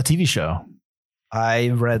was a TV show. I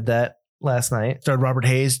read that last night. Starred Robert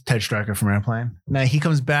Hayes, Ted Striker from Airplane. Now he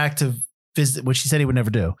comes back to visit, which he said he would never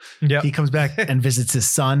do. Yeah. He comes back and visits his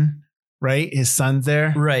son, right? His son's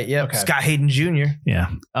there. Right. Yeah. Okay. Scott Hayden Jr. Yeah.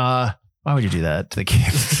 Why would you do that to the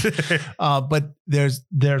kid? But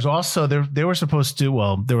there's also, they were supposed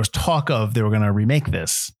to, there was talk of they were going to remake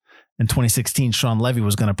this. In 2016, Sean Levy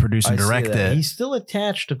was going to produce and direct it. He's still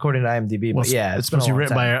attached according to IMDb, well, but yeah, it's supposed to be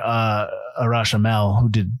written by Arash Amel, who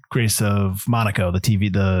did Grace of Monaco, the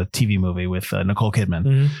TV movie with Nicole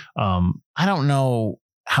Kidman. Mm-hmm. I don't know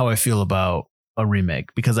how I feel about a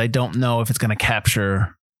remake because I don't know if it's going to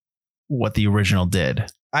capture what the original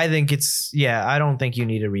did. I think I don't think you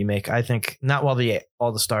need a remake. I think not while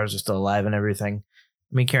all the stars are still alive and everything.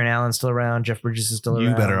 I mean, Karen Allen's still around. Jeff Bridges is still around.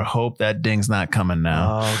 You better hope that ding's not coming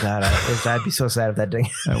now. Oh God, I'd be so sad if that ding.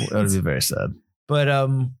 That would be very sad. But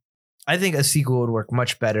I think a sequel would work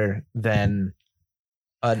much better than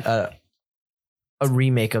a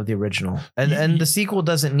remake of the original. And the sequel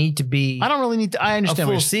doesn't need to be. I don't really need to. I understand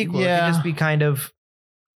a full sequel. Yeah. It can just be kind of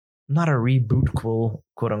not a reboot,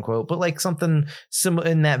 quote unquote, but like something similar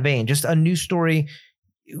in that vein. Just a new story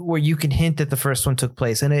where you can hint that the first one took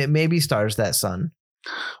place, and it maybe stars that son.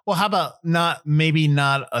 Well, how about not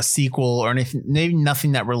a sequel or anything, maybe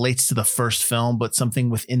nothing that relates to the first film, but something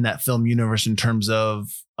within that film universe in terms of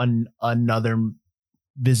another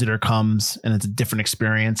visitor comes and it's a different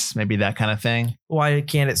experience, maybe that kind of thing. Why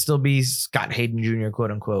can't it still be Scott Hayden Jr., quote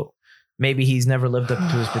unquote? Maybe he's never lived up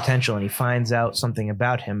to his potential and he finds out something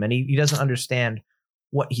about him and he doesn't understand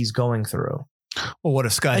what he's going through. Well, what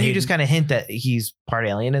if Scott? And you just kind of hint that he's part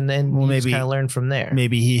alien, and then maybe kind of learn from there.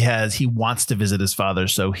 Maybe he wants to visit his father,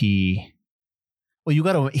 so he's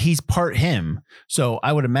part him. So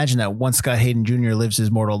I would imagine that once Scott Hayden Jr. lives his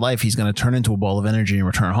mortal life, he's going to turn into a ball of energy and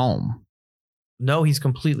return home. No, he's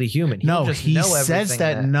completely human. He says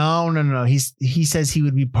that. No. He says he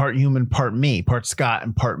would be part human, part me, part Scott,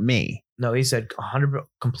 and part me. No, he said 100%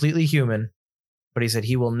 completely human. But he said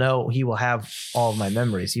he will have all of my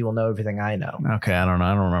memories. He will know everything I know. Okay, I don't know.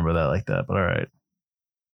 I don't remember that like that, but all right.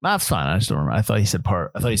 That's fine. I just don't remember. I thought he said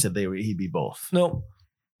part. I thought he said he'd be both. Nope.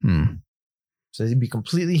 So he'd be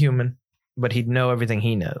completely human, but he'd know everything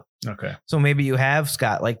he knows. Okay. So maybe you have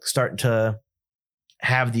Scott like starting to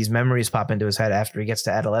have these memories pop into his head after he gets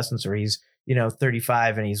to adolescence, or he's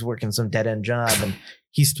 35 and he's working some dead end job and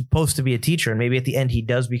he's supposed to be a teacher, and maybe at the end he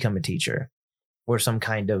does become a teacher or some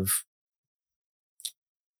kind of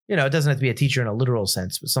You know, it doesn't have to be a teacher in a literal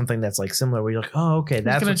sense, but something that's like similar where you're like, oh, okay,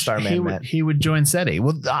 that's what Starman meant. He would join SETI.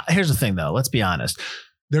 Well, here's the thing, though. Let's be honest.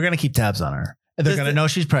 They're going to keep tabs on her. They're going to know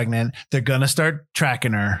she's pregnant. They're going to start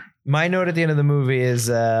tracking her. My note at the end of the movie is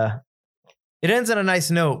it ends on a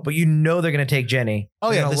nice note, but you know they're going to take Jenny. Oh,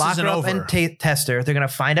 they're yeah, gonna this lock isn't her up over. and test her. They're going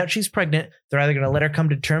to find out she's pregnant. They're either going to let her come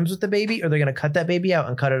to terms with the baby or they're going to cut that baby out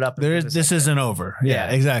and cut it up. This isn't over.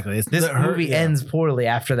 Yeah, exactly. This movie ends poorly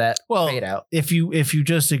after that fade out. If you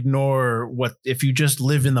just ignore if you just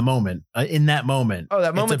live in the moment, in that moment,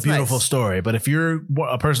 that moment's it's a beautiful nice. story. But if you're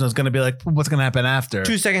a person that's going to be like, what's going to happen after?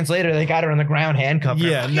 2 seconds later, they got her on the ground, handcuffed her.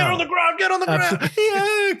 Yeah, Get on the ground, get on the ground.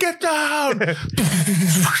 Yeah, get down.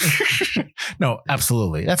 No,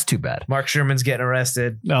 absolutely. That's too bad. Mark Sherman's getting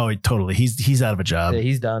arrested. No, totally. He's out of a job. Yeah,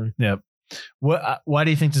 he's done. Yep. Why do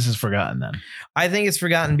you think this is forgotten then? I think it's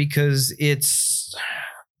forgotten because it's,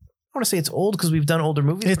 I want to say it's old because we've done older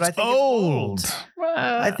movies, but I think old. It's old.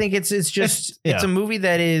 I think it's a movie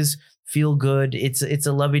that is feel good. It's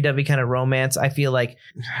a lovey-dovey kind of romance. I feel like,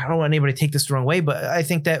 I don't want anybody to take this the wrong way, but I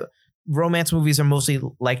think that romance movies are mostly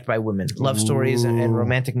liked by women. Love stories and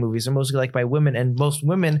romantic movies are mostly liked by women, and most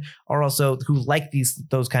women are also who like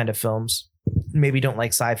those kind of films maybe don't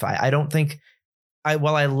like sci-fi. I don't think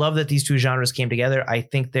while I love that these two genres came together, I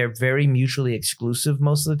think they're very mutually exclusive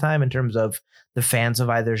most of the time in terms of the fans of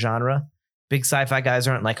either genre. Big sci-fi guys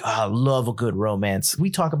aren't like, oh, I love a good romance. We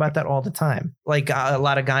talk about that all the time. Like a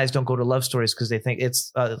lot of guys don't go to love stories because they think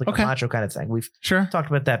it's like a macho kind of thing. We've talked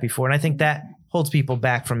about that before. And I think that holds people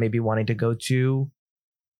back from maybe wanting to go to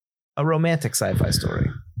a romantic sci-fi story.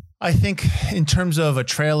 I think in terms of a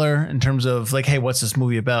trailer, in terms of like, hey, what's this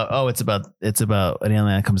movie about? Oh, it's about an alien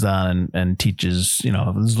that comes down and teaches,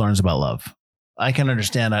 learns about love. I can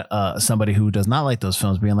understand somebody who does not like those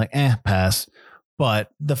films being like, pass.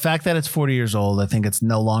 But the fact that it's 40 years old, I think it's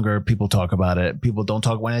no longer, people talk about it. People don't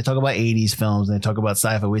talk, when they talk about 80s films, and they talk about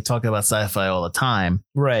sci-fi, we talk about sci-fi all the time.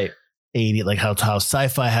 Right. 80, like how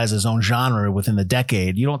sci-fi has its own genre within the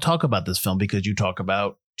decade. You don't talk about this film because you talk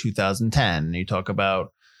about 2010. You talk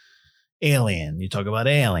about Alien. You talk about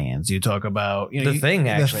Aliens. You talk about The Thing.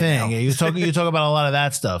 Yeah, you talk about a lot of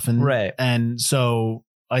that stuff. And right. And so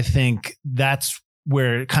I think that's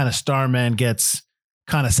where kind of Starman gets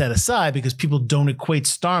kind of set aside because people don't equate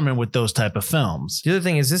Starman with those type of films. The other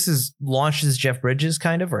thing is this launches Jeff Bridges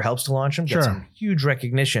kind of, or helps to launch him. Gets some huge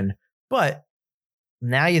recognition. But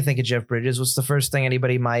now you think of Jeff Bridges, what's the first thing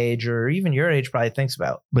anybody my age or even your age probably thinks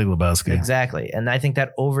about? Big Lebowski. Exactly. And I think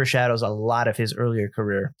that overshadows a lot of his earlier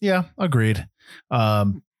career. Yeah, agreed.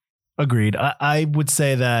 Agreed. I would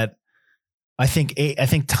say that I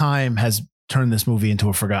think time has turned this movie into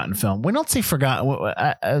a forgotten film. We don't say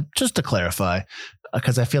forgotten, just to clarify,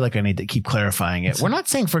 because I feel like I need to keep clarifying it. We're not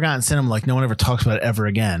saying forgotten cinema like no one ever talks about it ever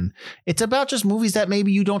again. It's about just movies that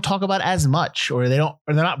maybe you don't talk about as much, or they're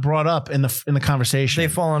not brought up in the conversation.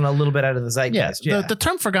 They've fallen a little bit out of the zeitgeist. Yeah. The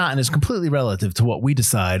term forgotten is completely relative to what we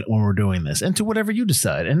decide when we're doing this and to whatever you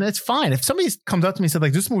decide. And it's fine. If somebody comes up to me and said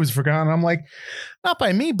like, this movie's forgotten, I'm like, not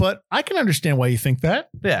by me, but I can understand why you think that.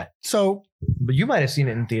 Yeah. So, but you might have seen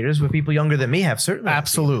it in theaters, but people younger than me have certainly.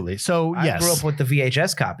 Absolutely. So yes. I grew up with the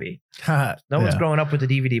VHS copy. No one's growing up with the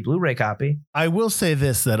DVD Blu-ray copy. I will say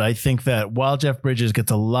this, that I think that while Jeff Bridges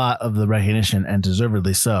gets a lot of the recognition, and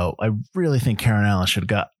deservedly so, I really think Karen Allen should have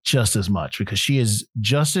got just as much because she is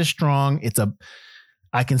just as strong.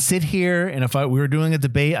 I can sit here and if we were doing a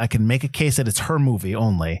debate, I can make a case that it's her movie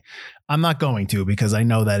only. I'm not going to because I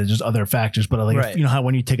know that it's just other factors, but like, if, you know how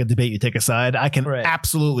when you take a debate, you take a side. I can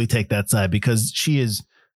absolutely take that side because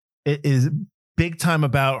it is big time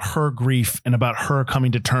about her grief and about her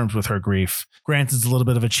coming to terms with her grief. Granted, it's a little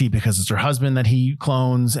bit of a cheat because it's her husband that he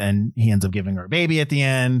clones and he ends up giving her a baby at the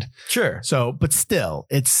end. Sure. So, but still,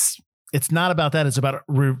 it's not about that.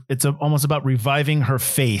 It's almost about reviving her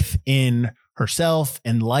faith in herself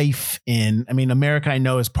and life America, I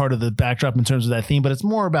know, is part of the backdrop in terms of that theme, but it's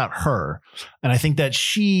more about her. And I think that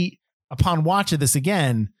upon watching this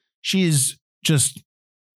again,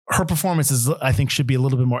 her performance I think should be a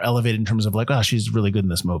little bit more elevated in terms of like, oh, she's really good in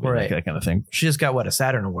this movie, like that kind of thing. She just got a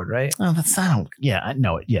Saturn Award, right? Oh, that's not. Yeah, I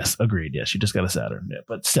know it. Yes, agreed. Yes, she just got a Saturn. Yeah,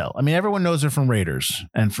 but still, everyone knows her from Raiders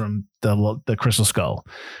and from the Crystal Skull.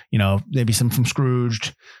 Maybe some from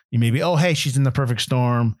Scrooged. Maybe, oh, hey, she's in The Perfect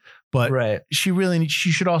Storm. But she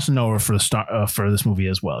should also know her for this movie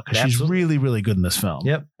as well, because she's really, really good in this film.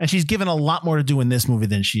 Yep. And she's given a lot more to do in this movie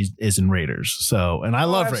than she is in Raiders. So, and I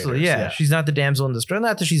love Raiders. Yeah. She's not the damsel in distress.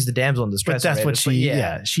 Not that she's the damsel in distress. But that's what she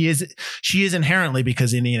is. She is inherently,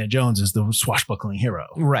 because Indiana Jones is the swashbuckling hero.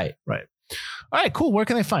 Right. All right, cool. Where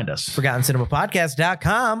can they find us?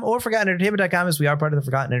 ForgottenCinemaPodcast.com or ForgottenEntertainment.com, as we are part of the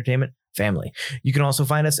Forgotten Entertainment family. You can also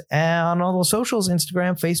find us on all those socials,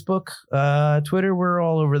 Instagram, Facebook, Twitter. We're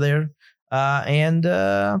all over there.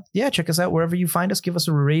 Check us out wherever you find us. Give us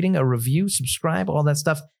a rating, a review, subscribe. All that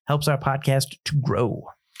stuff helps our podcast to grow.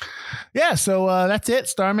 Yeah, so that's it.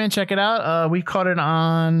 Starman, check it out. We caught it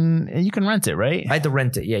on. You can rent it, right? I had to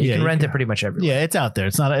rent it. Yeah, you can rent it pretty much everywhere. Yeah, it's out there.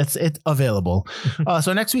 It's available.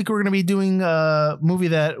 So next week we're going to be doing a movie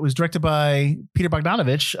that was directed by Peter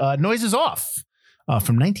Bogdanovich. Noises Off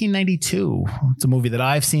from 1992. It's a movie that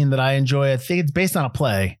I've seen that I enjoy. I think it's based on a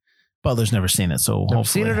play. Butler's never seen it, so never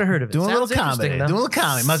seen it or heard of it. Doing a little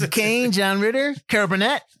comedy. Michael Caine, John Ritter, Carol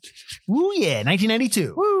Burnett. Woo, yeah,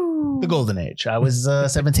 1992. Woo. The golden age. I was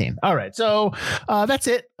 17. All right, so that's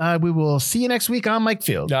it. We will see you next week. I'm Mike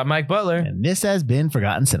Field. I'm Mike Butler. And this has been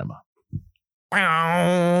Forgotten Cinema.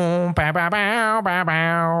 That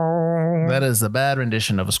is a bad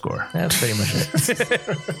rendition of a score. That's pretty much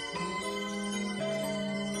it.